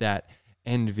 is that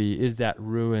envy, is that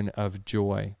ruin of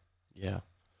joy. Yeah.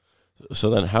 So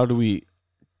then how do we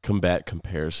combat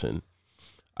comparison?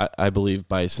 I believe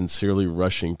by sincerely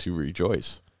rushing to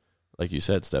rejoice. Like you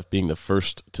said, Steph, being the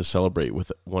first to celebrate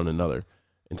with one another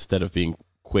instead of being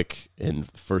quick and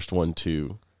first one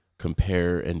to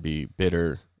compare and be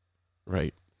bitter,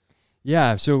 right?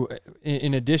 Yeah, so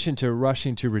in addition to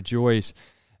rushing to rejoice,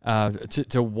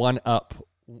 to one-up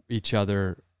each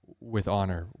other with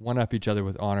honor,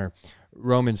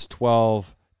 Romans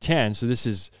 12:10, so this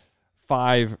is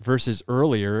 5 verses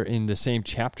earlier in the same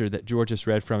chapter that George just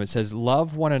read from. It says,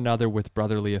 "Love one another with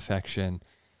brotherly affection.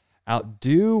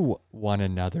 Outdo one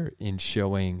another in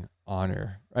showing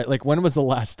honor." Right? Like, when was the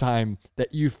last time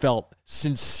that you felt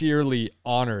sincerely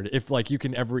honored? If you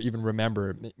can ever even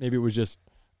remember, maybe it was just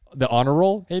the honor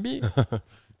roll, maybe?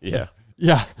 Yeah.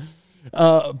 Yeah.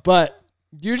 But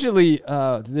usually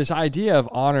this idea of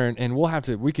honor, and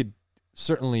we could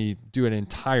certainly do an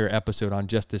entire episode on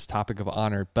just this topic of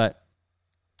honor, but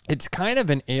it's kind of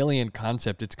an alien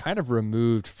concept. It's kind of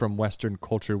removed from Western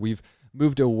culture. We've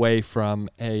moved away from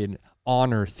an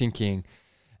honor thinking.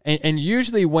 And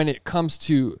usually when it comes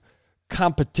to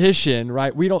competition,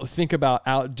 right, we don't think about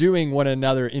outdoing one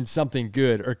another in something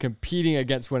good or competing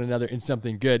against one another in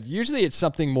something good. Usually it's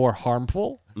something more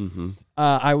harmful. Mm-hmm.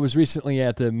 I was recently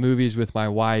at the movies with my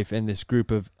wife, and this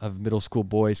group of middle school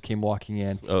boys came walking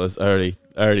in. Oh, I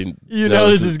already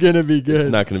this is going to be good. It's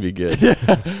not going to be good.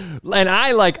 And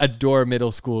I adore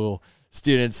middle school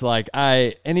students.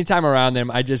 Anytime around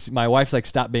them, my wife's like,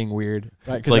 stop being weird.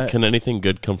 Right? It's like, can anything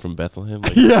good come from Bethlehem?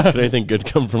 Yeah. Can anything good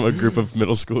come from a group of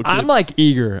middle school kids? I'm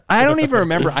eager. I don't even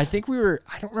remember. I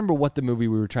don't remember what the movie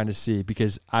we were trying to see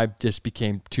because I just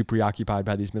became too preoccupied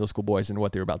by these middle school boys and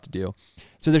what they were about to do.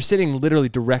 So they're sitting literally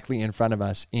directly in front of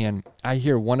us, and I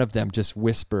hear one of them just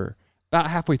whisper, about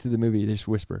halfway through the movie, they just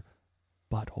whisper,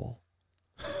 "Butthole."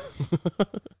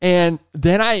 And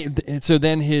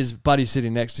then his buddy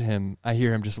sitting next to him, I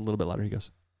hear him just a little bit louder. He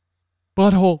goes,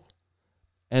 "Butthole."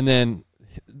 And then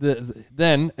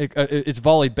it's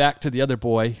volleyed back to the other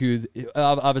boy, who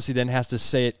obviously then has to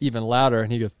say it even louder.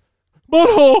 And he goes,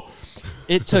 "Butthole."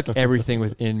 It took everything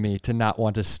within me to not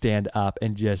want to stand up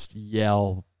and just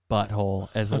yell "butthole"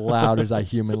 as loud as I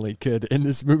humanly could in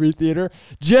this movie theater,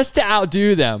 just to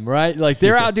outdo them, right?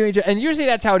 They're outdoing each other. And usually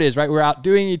that's how it is, right? We're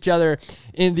outdoing each other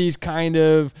in these kind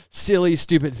of silly,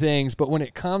 stupid things. But when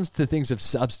it comes to things of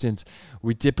substance,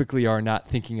 we typically are not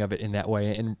thinking of it in that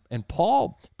way. And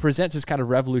Paul presents this kind of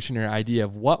revolutionary idea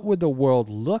of what would the world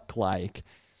look like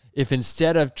if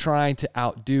instead of trying to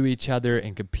outdo each other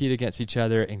and compete against each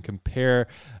other and compare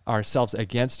ourselves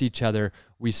against each other,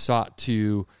 we sought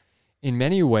to, in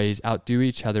many ways, outdo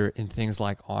each other in things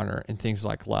like honor and things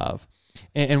like love.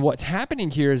 And what's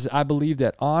happening here is I believe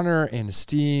that honor and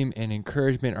esteem and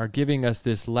encouragement are giving us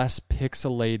this less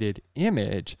pixelated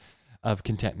image of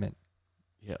contentment.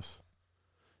 Yes.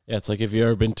 Yeah, it's like if you've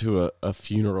ever been to a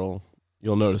funeral,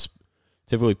 you'll notice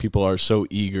typically people are so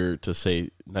eager to say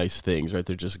nice things, right?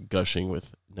 They're just gushing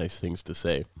with nice things to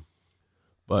say.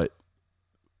 But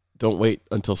don't wait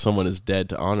until someone is dead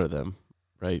to honor them,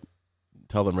 right?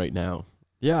 Tell them right now.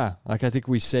 Yeah, I think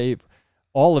we save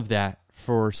all of that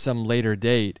for some later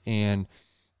date. And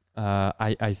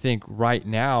I think right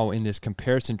now in this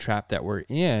comparison trap that we're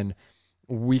in,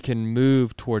 we can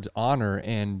move towards honor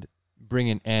and bring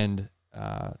an end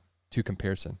to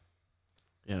comparison.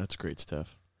 Yeah, that's great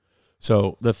stuff.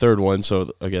 So the third one,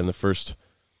 so again, the first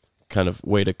kind of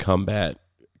way to combat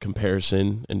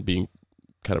comparison and being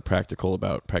kind of practical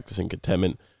about practicing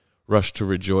contentment, rush to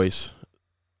rejoice,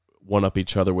 one up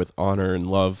each other with honor and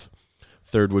love.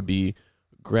 Third would be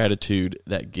gratitude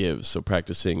that gives, so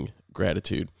practicing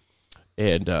gratitude.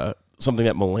 And something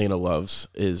that Milena loves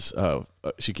is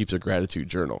she keeps a gratitude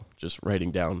journal, just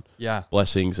writing down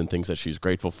blessings and things that she's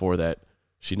grateful for that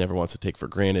she never wants to take for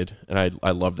granted. And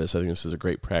I love this. I think this is a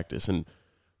great practice. And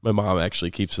my mom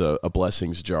actually keeps a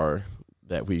blessings jar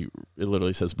that it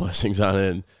literally says blessings on it.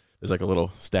 And there's like a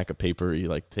little stack of paper. You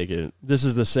like take it. This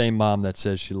is the same mom that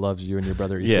says she loves you and your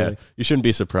brother equally. Yeah, you shouldn't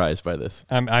be surprised by this.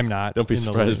 I'm not. Don't be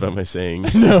surprised by my saying.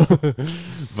 No.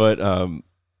 But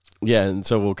yeah, and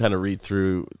so we'll kind of read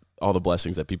through all the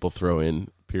blessings that people throw in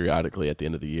periodically at the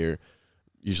end of the year.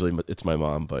 Usually it's my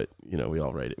mom, but we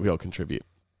all write it. We all contribute.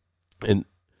 And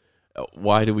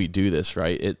why do we do this,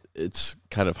 right? It's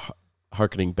kind of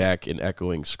hearkening back and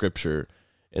echoing scripture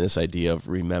and this idea of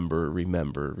remember,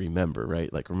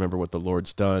 right? Like remember what the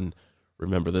Lord's done.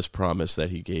 Remember this promise that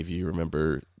he gave you.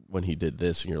 Remember when he did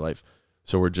this in your life.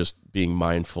 So we're just being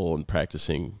mindful and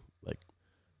practicing, like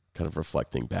kind of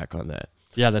reflecting back on that.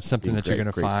 Yeah, that's something that you're going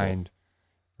to grateful. find,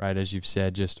 right, as you've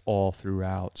said, just all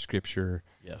throughout Scripture.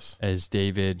 Yes. As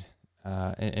David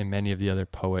and many of the other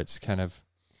poets kind of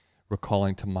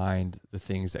recalling to mind the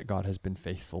things that God has been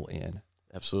faithful in.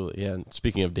 Absolutely, yeah. And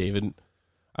speaking of David,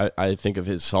 I think of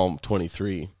his Psalm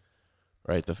 23,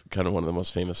 right, the kind of one of the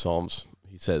most famous Psalms.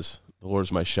 He says, "The Lord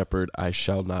is my shepherd, I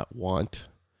shall not want,"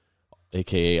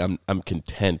 a.k.a. I'm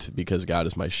content because God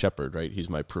is my shepherd, right? He's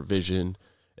my provision,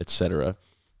 etc.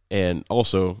 And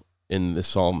also in this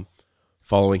psalm,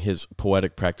 following his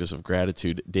poetic practice of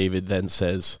gratitude, David then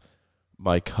says,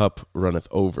 "My cup runneth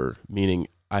over," meaning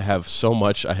I have so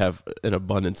much, I have an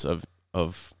abundance of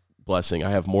blessing.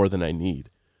 I have more than I need.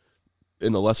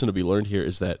 And the lesson to be learned here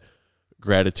is that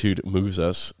gratitude moves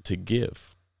us to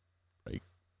give. Right?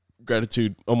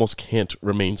 Gratitude almost can't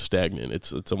remain stagnant.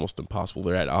 It's almost impossible.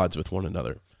 They're at odds with one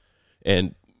another.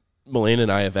 And Milena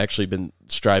and I have actually been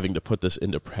striving to put this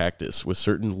into practice with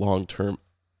certain long-term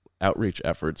outreach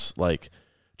efforts like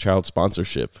child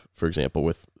sponsorship, for example,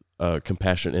 with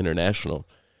Compassion International.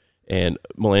 And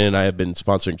Milena and I have been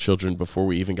sponsoring children before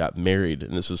we even got married.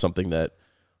 And this is something that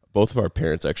both of our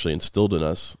parents actually instilled in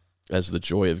us as the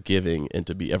joy of giving and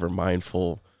to be ever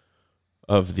mindful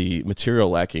of the material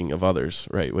lacking of others,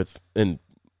 right? And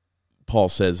Paul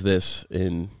says this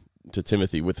to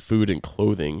Timothy, "With food and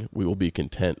clothing, we will be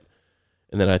content."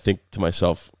 And then I think to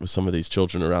myself, with some of these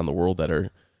children around the world that are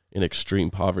in extreme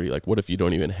poverty, like what if you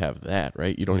don't even have that,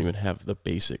 right? You don't even have the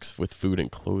basics with food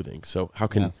and clothing. So how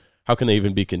can they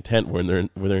even be content when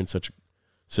they're in such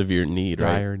severe need,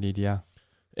 right? Dire need, yeah.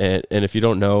 And if you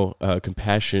don't know,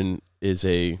 Compassion is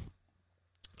a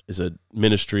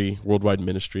ministry, worldwide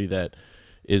ministry that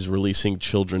is releasing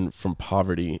children from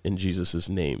poverty in Jesus'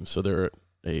 name. So they're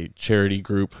a charity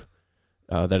group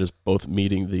that is both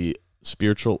meeting the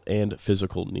spiritual and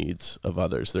physical needs of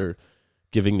others. They're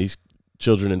giving these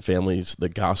children and families the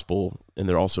gospel, and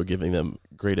they're also giving them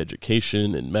great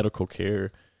education and medical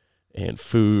care and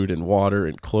food and water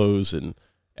and clothes and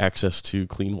access to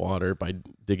clean water by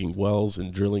digging wells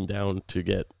and drilling down to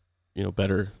get,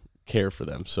 better care for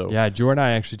them. So yeah, Joe and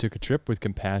I actually took a trip with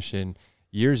Compassion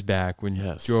years back when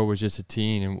Joe was just a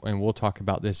teen, and we'll talk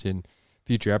about this in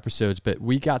future episodes, but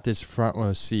we got this front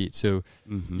row seat. So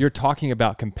you're talking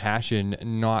about Compassion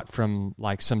not from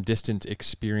like some distant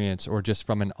experience or just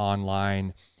from an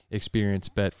online experience,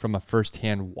 but from a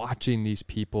firsthand watching these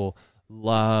people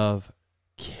love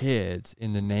kids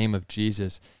in the name of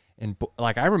Jesus. And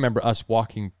like I remember us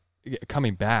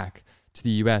coming back to the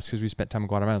U.S. because we spent time in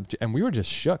Guatemala, and we were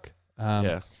just shook.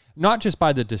 Not just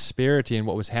by the disparity in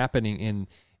what was happening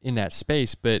in that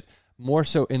space, but more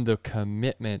so in the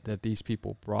commitment that these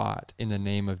people brought in the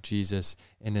name of Jesus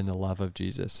and in the love of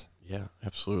Jesus. Yeah,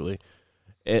 absolutely.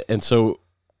 And so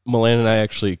Milena and I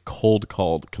actually cold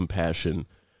called Compassion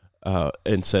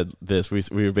and said this. We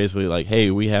were basically like,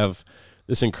 hey, we have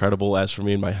this incredible As For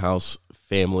Me and My House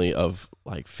family of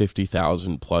like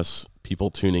 50,000 plus people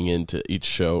tuning into each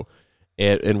show.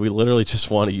 And we literally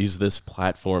just want to use this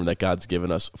platform that God's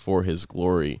given us for his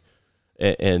glory.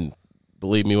 And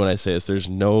believe me when I say this, there's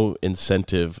no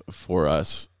incentive for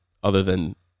us other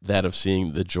than that of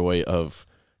seeing the joy of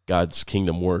God's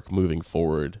kingdom work moving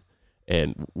forward.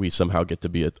 And we somehow get to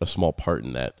be a small part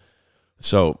in that.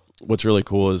 So what's really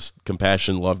cool is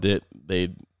Compassion loved it. They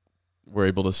were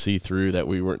able to see through that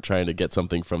we weren't trying to get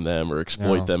something from them or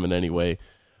exploit No. them in any way,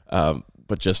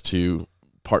 but just to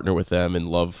partner with them and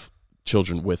love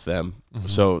children with them. Mhm.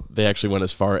 So they actually went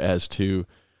as far as to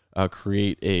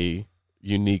create a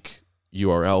unique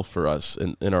URL for us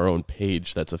in our own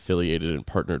page that's affiliated and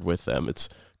partnered with them. It's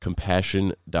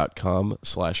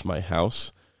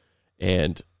compassion.com/myhouse.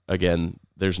 And again,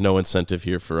 there's no incentive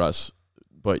here for us,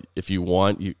 but if you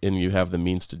want and you have the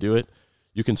means to do it,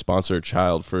 you can sponsor a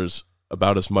child for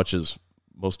about as much as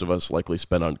most of us likely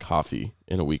spend on coffee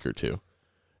in a week or two.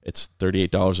 It's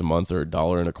 $38 a month or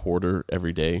 $1.25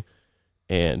 every day.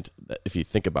 And if you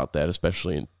think about that,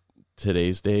 especially in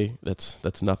today's day,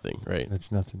 that's nothing, right?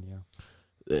 That's nothing, yeah.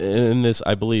 In this,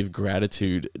 I believe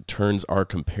gratitude turns our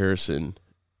comparison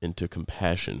into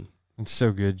compassion. It's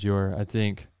so good, Jor. I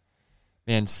think,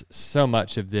 man, so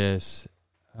much of this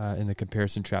in the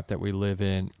comparison trap that we live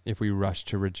in, if we rush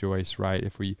to rejoice, right?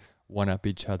 If we one-up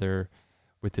each other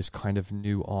with this kind of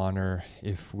new honor,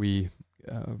 if we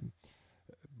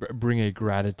bring a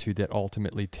gratitude that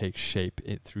ultimately takes shape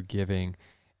through giving,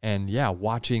 and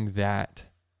watching that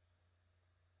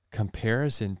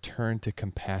comparison turn to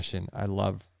compassion. I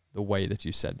love the way that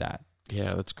you said that.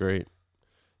 Yeah, that's great.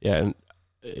 Yeah, and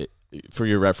for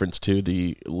your reference too,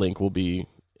 the link will be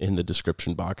in the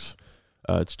description box.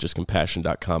 It's just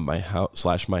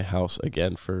compassion.com/myhouse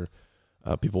again for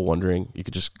people wondering. You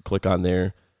could just click on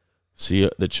there, see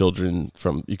the children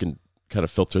you can kind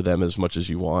of filter them as much as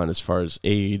you want as far as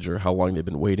age or how long they've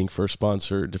been waiting for a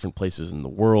sponsor, different places in the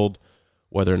world,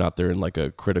 whether or not they're in like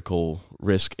a critical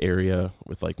risk area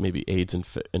with like maybe AIDS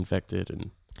infected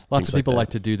and lots of people that.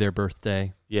 like to do their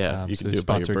birthday. Yeah, you so can do it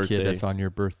by your sponsor a birthday. kid that's on your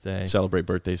birthday. Celebrate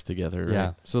birthdays together. Right?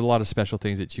 Yeah, so a lot of special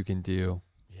things that you can do.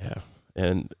 Yeah,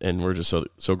 and we're just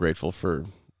so grateful for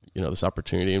this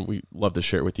opportunity, and we love to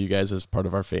share it with you guys as part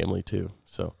of our family too.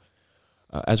 So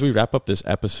as we wrap up this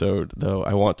episode, though,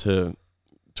 I want to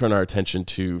turn our attention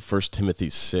to 1 Timothy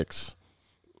 6,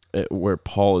 where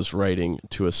Paul is writing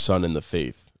to a son in the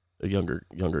faith, a younger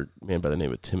man by the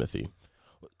name of Timothy.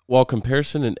 While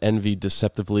comparison and envy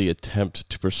deceptively attempt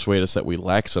to persuade us that we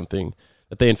lack something,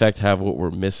 that they in fact have what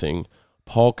we're missing,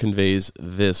 Paul conveys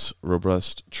this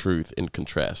robust truth in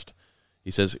contrast.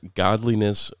 He says,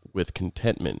 godliness with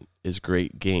contentment is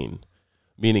great gain,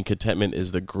 meaning contentment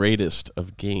is the greatest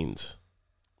of gains.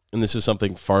 And this is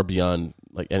something far beyond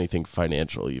like anything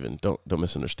financial even. Don't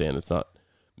misunderstand. It's not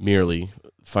merely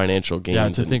financial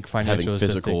gains. Yeah, to think financial having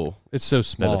physical it's so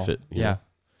small. benefit. Yeah.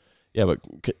 Yeah, but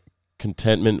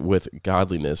contentment with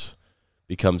godliness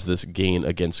becomes this gain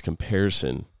against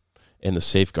comparison and the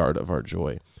safeguard of our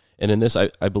joy. And in this,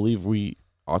 I believe we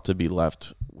ought to be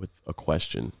left with a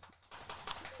question.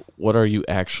 What are you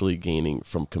actually gaining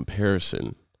from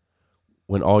comparison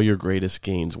when all your greatest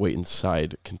gains wait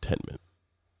inside contentment?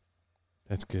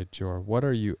 That's good, Jor. What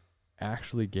are you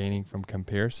actually gaining from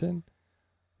comparison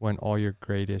when all your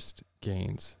greatest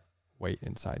gains wait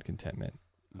inside contentment?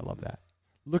 I love that.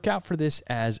 Look out for this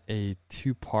as a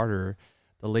two-parter.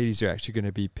 The ladies are actually going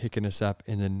to be picking us up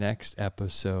in the next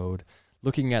episode,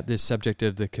 looking at this subject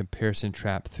of the comparison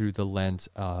trap through the lens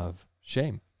of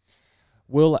shame.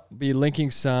 We'll be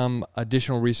linking some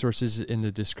additional resources in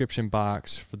the description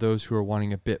box for those who are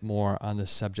wanting a bit more on the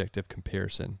subject of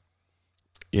comparison.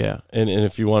 Yeah, and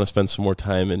if you want to spend some more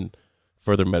time in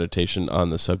further meditation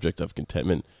on the subject of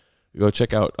contentment, go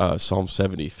check out Psalm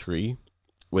 73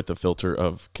 with the filter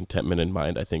of contentment in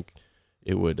mind. I think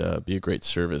it would be a great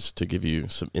service to give you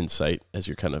some insight as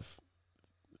you're kind of,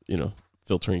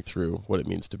 filtering through what it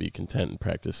means to be content and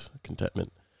practice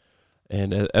contentment.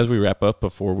 And as we wrap up,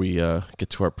 before we get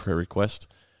to our prayer request,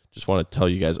 just want to tell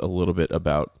you guys a little bit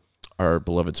about our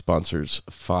beloved sponsors,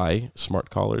 Fi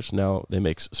Smart Collars. Now, they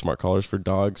make smart collars for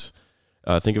dogs.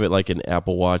 Think of it like an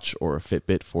Apple Watch or a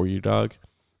Fitbit for your dog.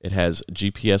 It has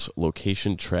GPS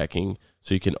location tracking,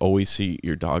 so you can always see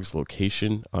your dog's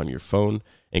location on your phone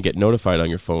and get notified on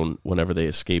your phone whenever they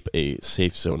escape a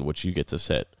safe zone, which you get to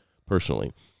set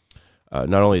personally.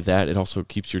 Not only that, it also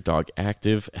keeps your dog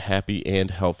active, happy,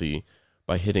 and healthy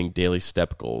by hitting daily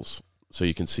step goals. So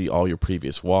you can see all your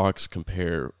previous walks,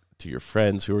 compare to your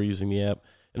friends who are using the app,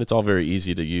 and it's all very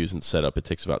easy to use and set up. It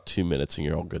takes about 2 minutes and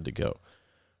you're all good to go.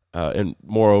 And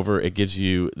moreover, it gives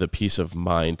you the peace of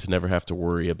mind to never have to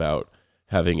worry about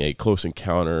having a close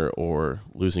encounter or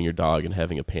losing your dog and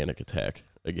having a panic attack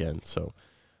again. So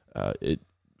it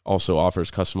also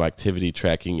offers custom activity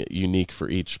tracking unique for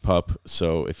each pup.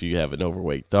 So if you have an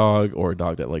overweight dog or a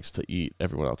dog that likes to eat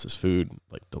everyone else's food,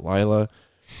 like Delilah,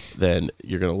 then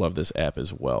you're going to love this app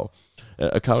as well.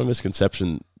 A common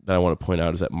misconception that I want to point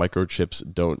out is that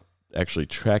microchips don't actually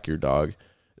track your dog.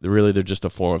 They're just a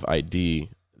form of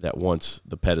ID that once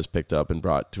the pet is picked up and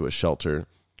brought to a shelter,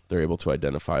 they're able to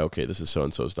identify, okay, this is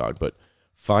so-and-so's dog. But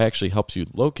Fi actually helps you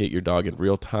locate your dog in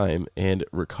real time and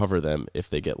recover them if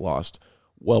they get lost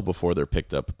well before they're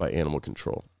picked up by animal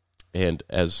control. And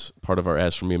as part of our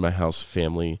As For Me and My House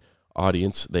family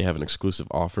audience, they have an exclusive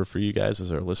offer for you guys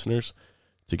as our listeners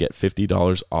to get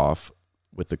 $50 off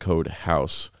with the code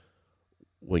HOUSE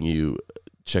when you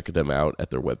check them out at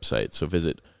their website. So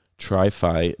visit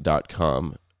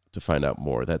tryfi.com to find out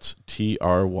more. That's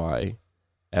tryfi.com.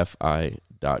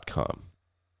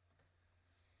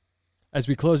 As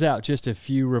we close out, just a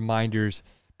few reminders.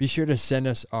 Be sure to send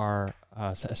us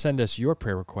your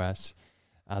prayer requests.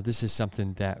 This is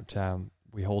something that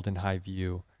we hold in high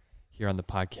view here on the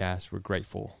podcast. We're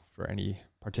grateful for any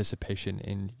participation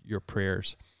in your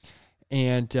prayers.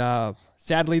 And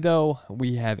sadly, though,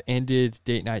 we have ended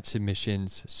date night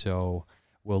submissions, so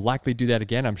we'll likely do that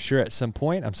again, I'm sure, at some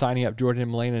point. I'm signing up Jordan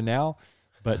and Melena now,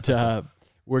 but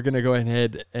we're going to go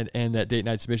ahead and end that date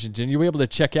night submissions. And you'll be able to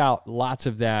check out lots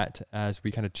of that as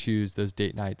we kind of choose those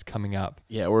date nights coming up.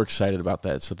 Yeah, we're excited about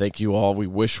that. So thank you all. We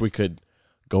wish we could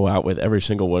go out with every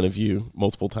single one of you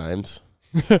multiple times,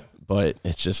 but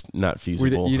it's just not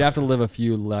feasible. You'd have to live a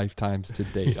few lifetimes to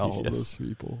date all of Yes. those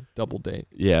people, double date.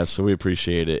 Yeah, so we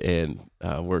appreciate it, and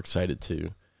we're excited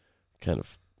to kind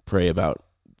of pray about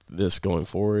this going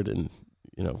forward, and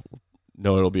know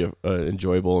it'll be an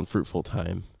enjoyable and fruitful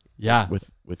time. Yeah,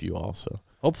 with you all. So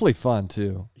hopefully fun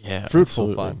too. Yeah,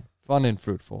 fruitful absolutely. fun and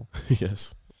fruitful.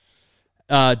 Yes.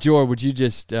 Jor, would you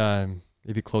just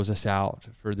maybe close us out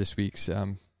for this week's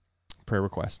prayer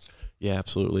request? Yeah,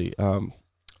 absolutely.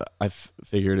 I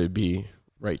figured it'd be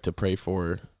right to pray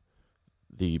for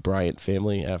the Bryant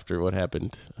family after what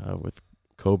happened with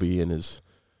Kobe and his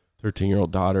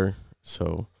 13-year-old daughter.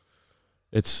 So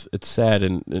it's sad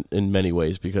in many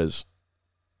ways, because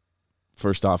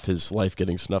first off, his life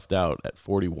getting snuffed out at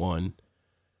 41,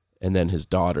 and then his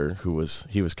daughter,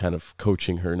 he was kind of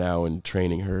coaching her now and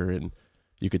training her, and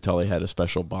you could tell they had a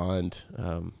special bond.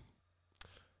 And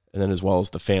then as well as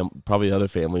probably the other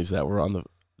families that were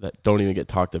that don't even get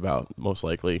talked about, most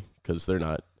likely, because they're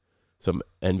not some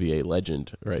NBA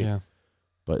legend, right? Yeah.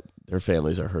 But their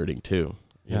families are hurting too,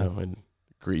 Yeah. and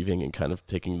grieving and kind of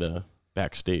taking the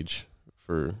backstage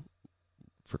for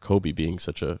Kobe being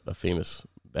such a famous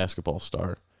basketball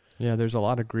star. Yeah, there's a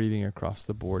lot of grieving across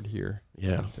the board here.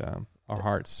 Yeah. And, our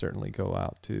hearts certainly go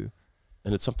out to.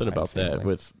 And it's something about that family.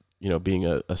 with, being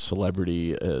a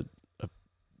celebrity, a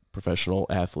professional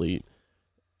athlete,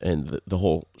 and the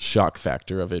whole shock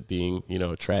factor of it being,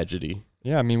 a tragedy.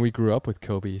 Yeah, I mean, we grew up with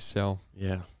Kobe, so.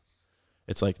 Yeah.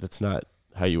 It's like, that's not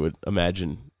how you would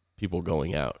imagine people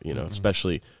going out, Mm-hmm.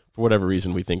 especially for whatever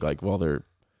reason we think like, well, they're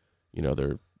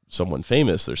someone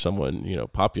famous, they're someone,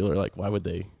 popular. Like, why would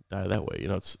they die that way?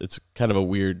 It's kind of a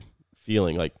weird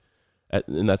feeling, like,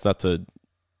 and that's not to,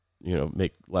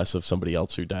 make less of somebody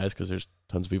else who dies, because there's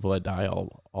tons of people that die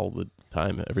all the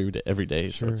time, every day.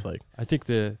 Sure. So it's like, I think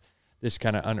this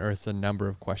kind of unearths a number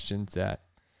of questions that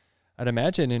I'd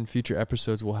imagine in future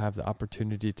episodes we'll have the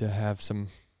opportunity to have some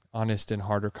honest and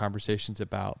harder conversations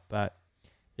about. But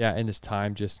yeah, in this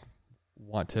time, just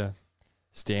want to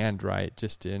stand right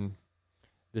just in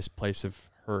this place of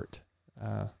hurt.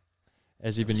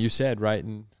 As even you said, right,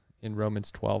 in Romans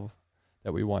 12,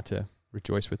 that we want to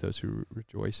rejoice with those who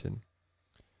rejoice and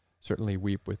certainly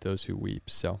weep with those who weep.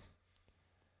 So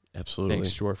absolutely.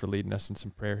 thanks, Jor, for leading us in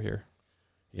some prayer here.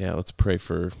 Yeah, let's pray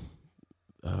for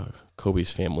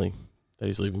Kobe's family that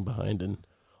he's leaving behind, and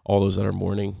all those that are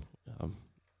mourning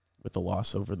with the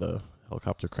loss over the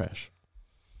helicopter crash.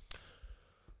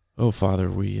 Oh, Father,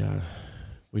 we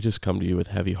just come to you with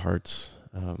heavy hearts,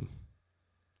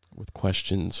 with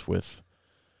questions, with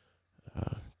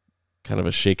kind of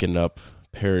a shaken up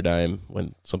paradigm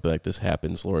when something like this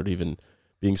happens, Lord. Even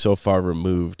being so far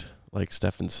removed, like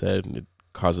Stefan said, it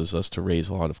causes us to raise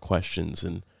a lot of questions,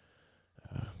 and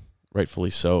rightfully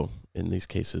so in these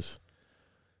cases.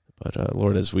 But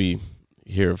Lord, as we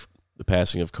hear of the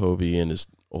passing of Kobe and his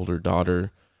older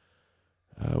daughter,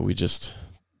 we just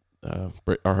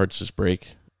our hearts just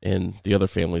break, and the other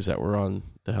families that were on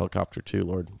the helicopter too,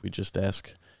 Lord. We just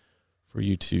ask for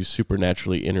you to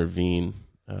supernaturally intervene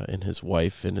in his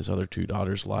wife and his other two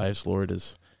daughters' lives, Lord,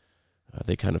 as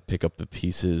they kind of pick up the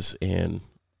pieces and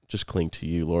just cling to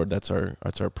you, Lord. That's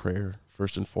our prayer.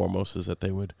 First and foremost is that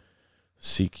they would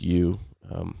seek you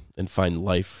and find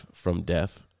life from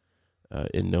death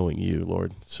in knowing you,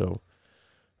 Lord. So,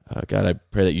 God, I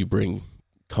pray that you bring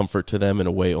comfort to them in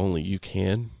a way only you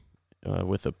can,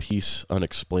 with a peace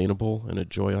unexplainable and a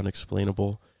joy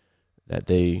unexplainable, that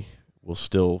they will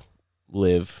still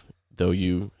live, though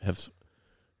you have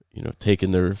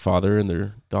taken their father and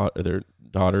their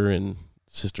daughter and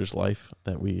sister's life,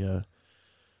 that we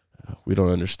don't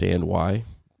understand why,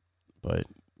 but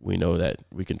we know that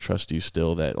we can trust you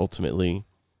still, that ultimately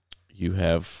you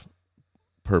have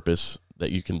purpose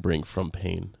that you can bring from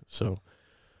pain. So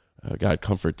God,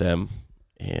 comfort them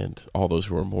and all those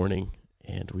who are mourning.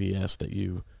 And we ask that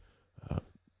you,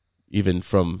 even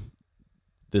from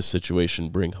this situation,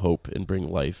 bring hope and bring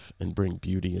life and bring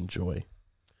beauty and joy.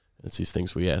 It's these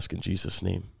things we ask in Jesus'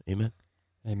 name. Amen.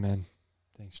 Amen.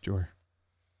 Thanks, Jor.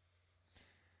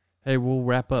 Hey, we'll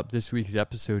wrap up this week's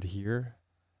episode here.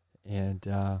 And,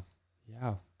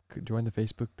 join the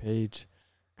Facebook page.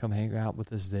 Come hang out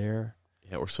with us there.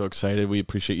 Yeah, we're so excited. We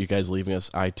appreciate you guys leaving us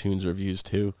iTunes reviews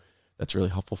too. That's really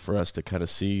helpful for us to kind of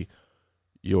see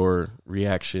your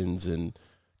reactions and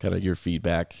kind of your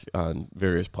feedback on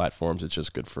various platforms. It's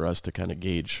just good for us to kind of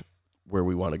gauge where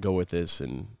we want to go with this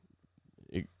and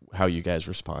how you guys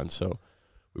respond. So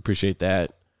we appreciate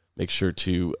that. Make sure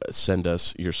to send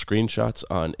us your screenshots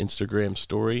on Instagram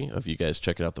story of you guys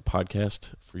checking out the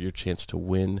podcast for your chance to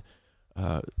win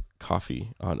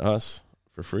coffee on us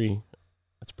for free.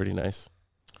 That's pretty nice.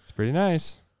 It's pretty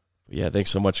nice. Yeah,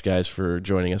 thanks so much, guys, for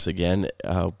joining us again.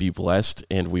 Be blessed,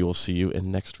 and we will see you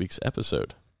in next week's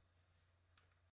episode.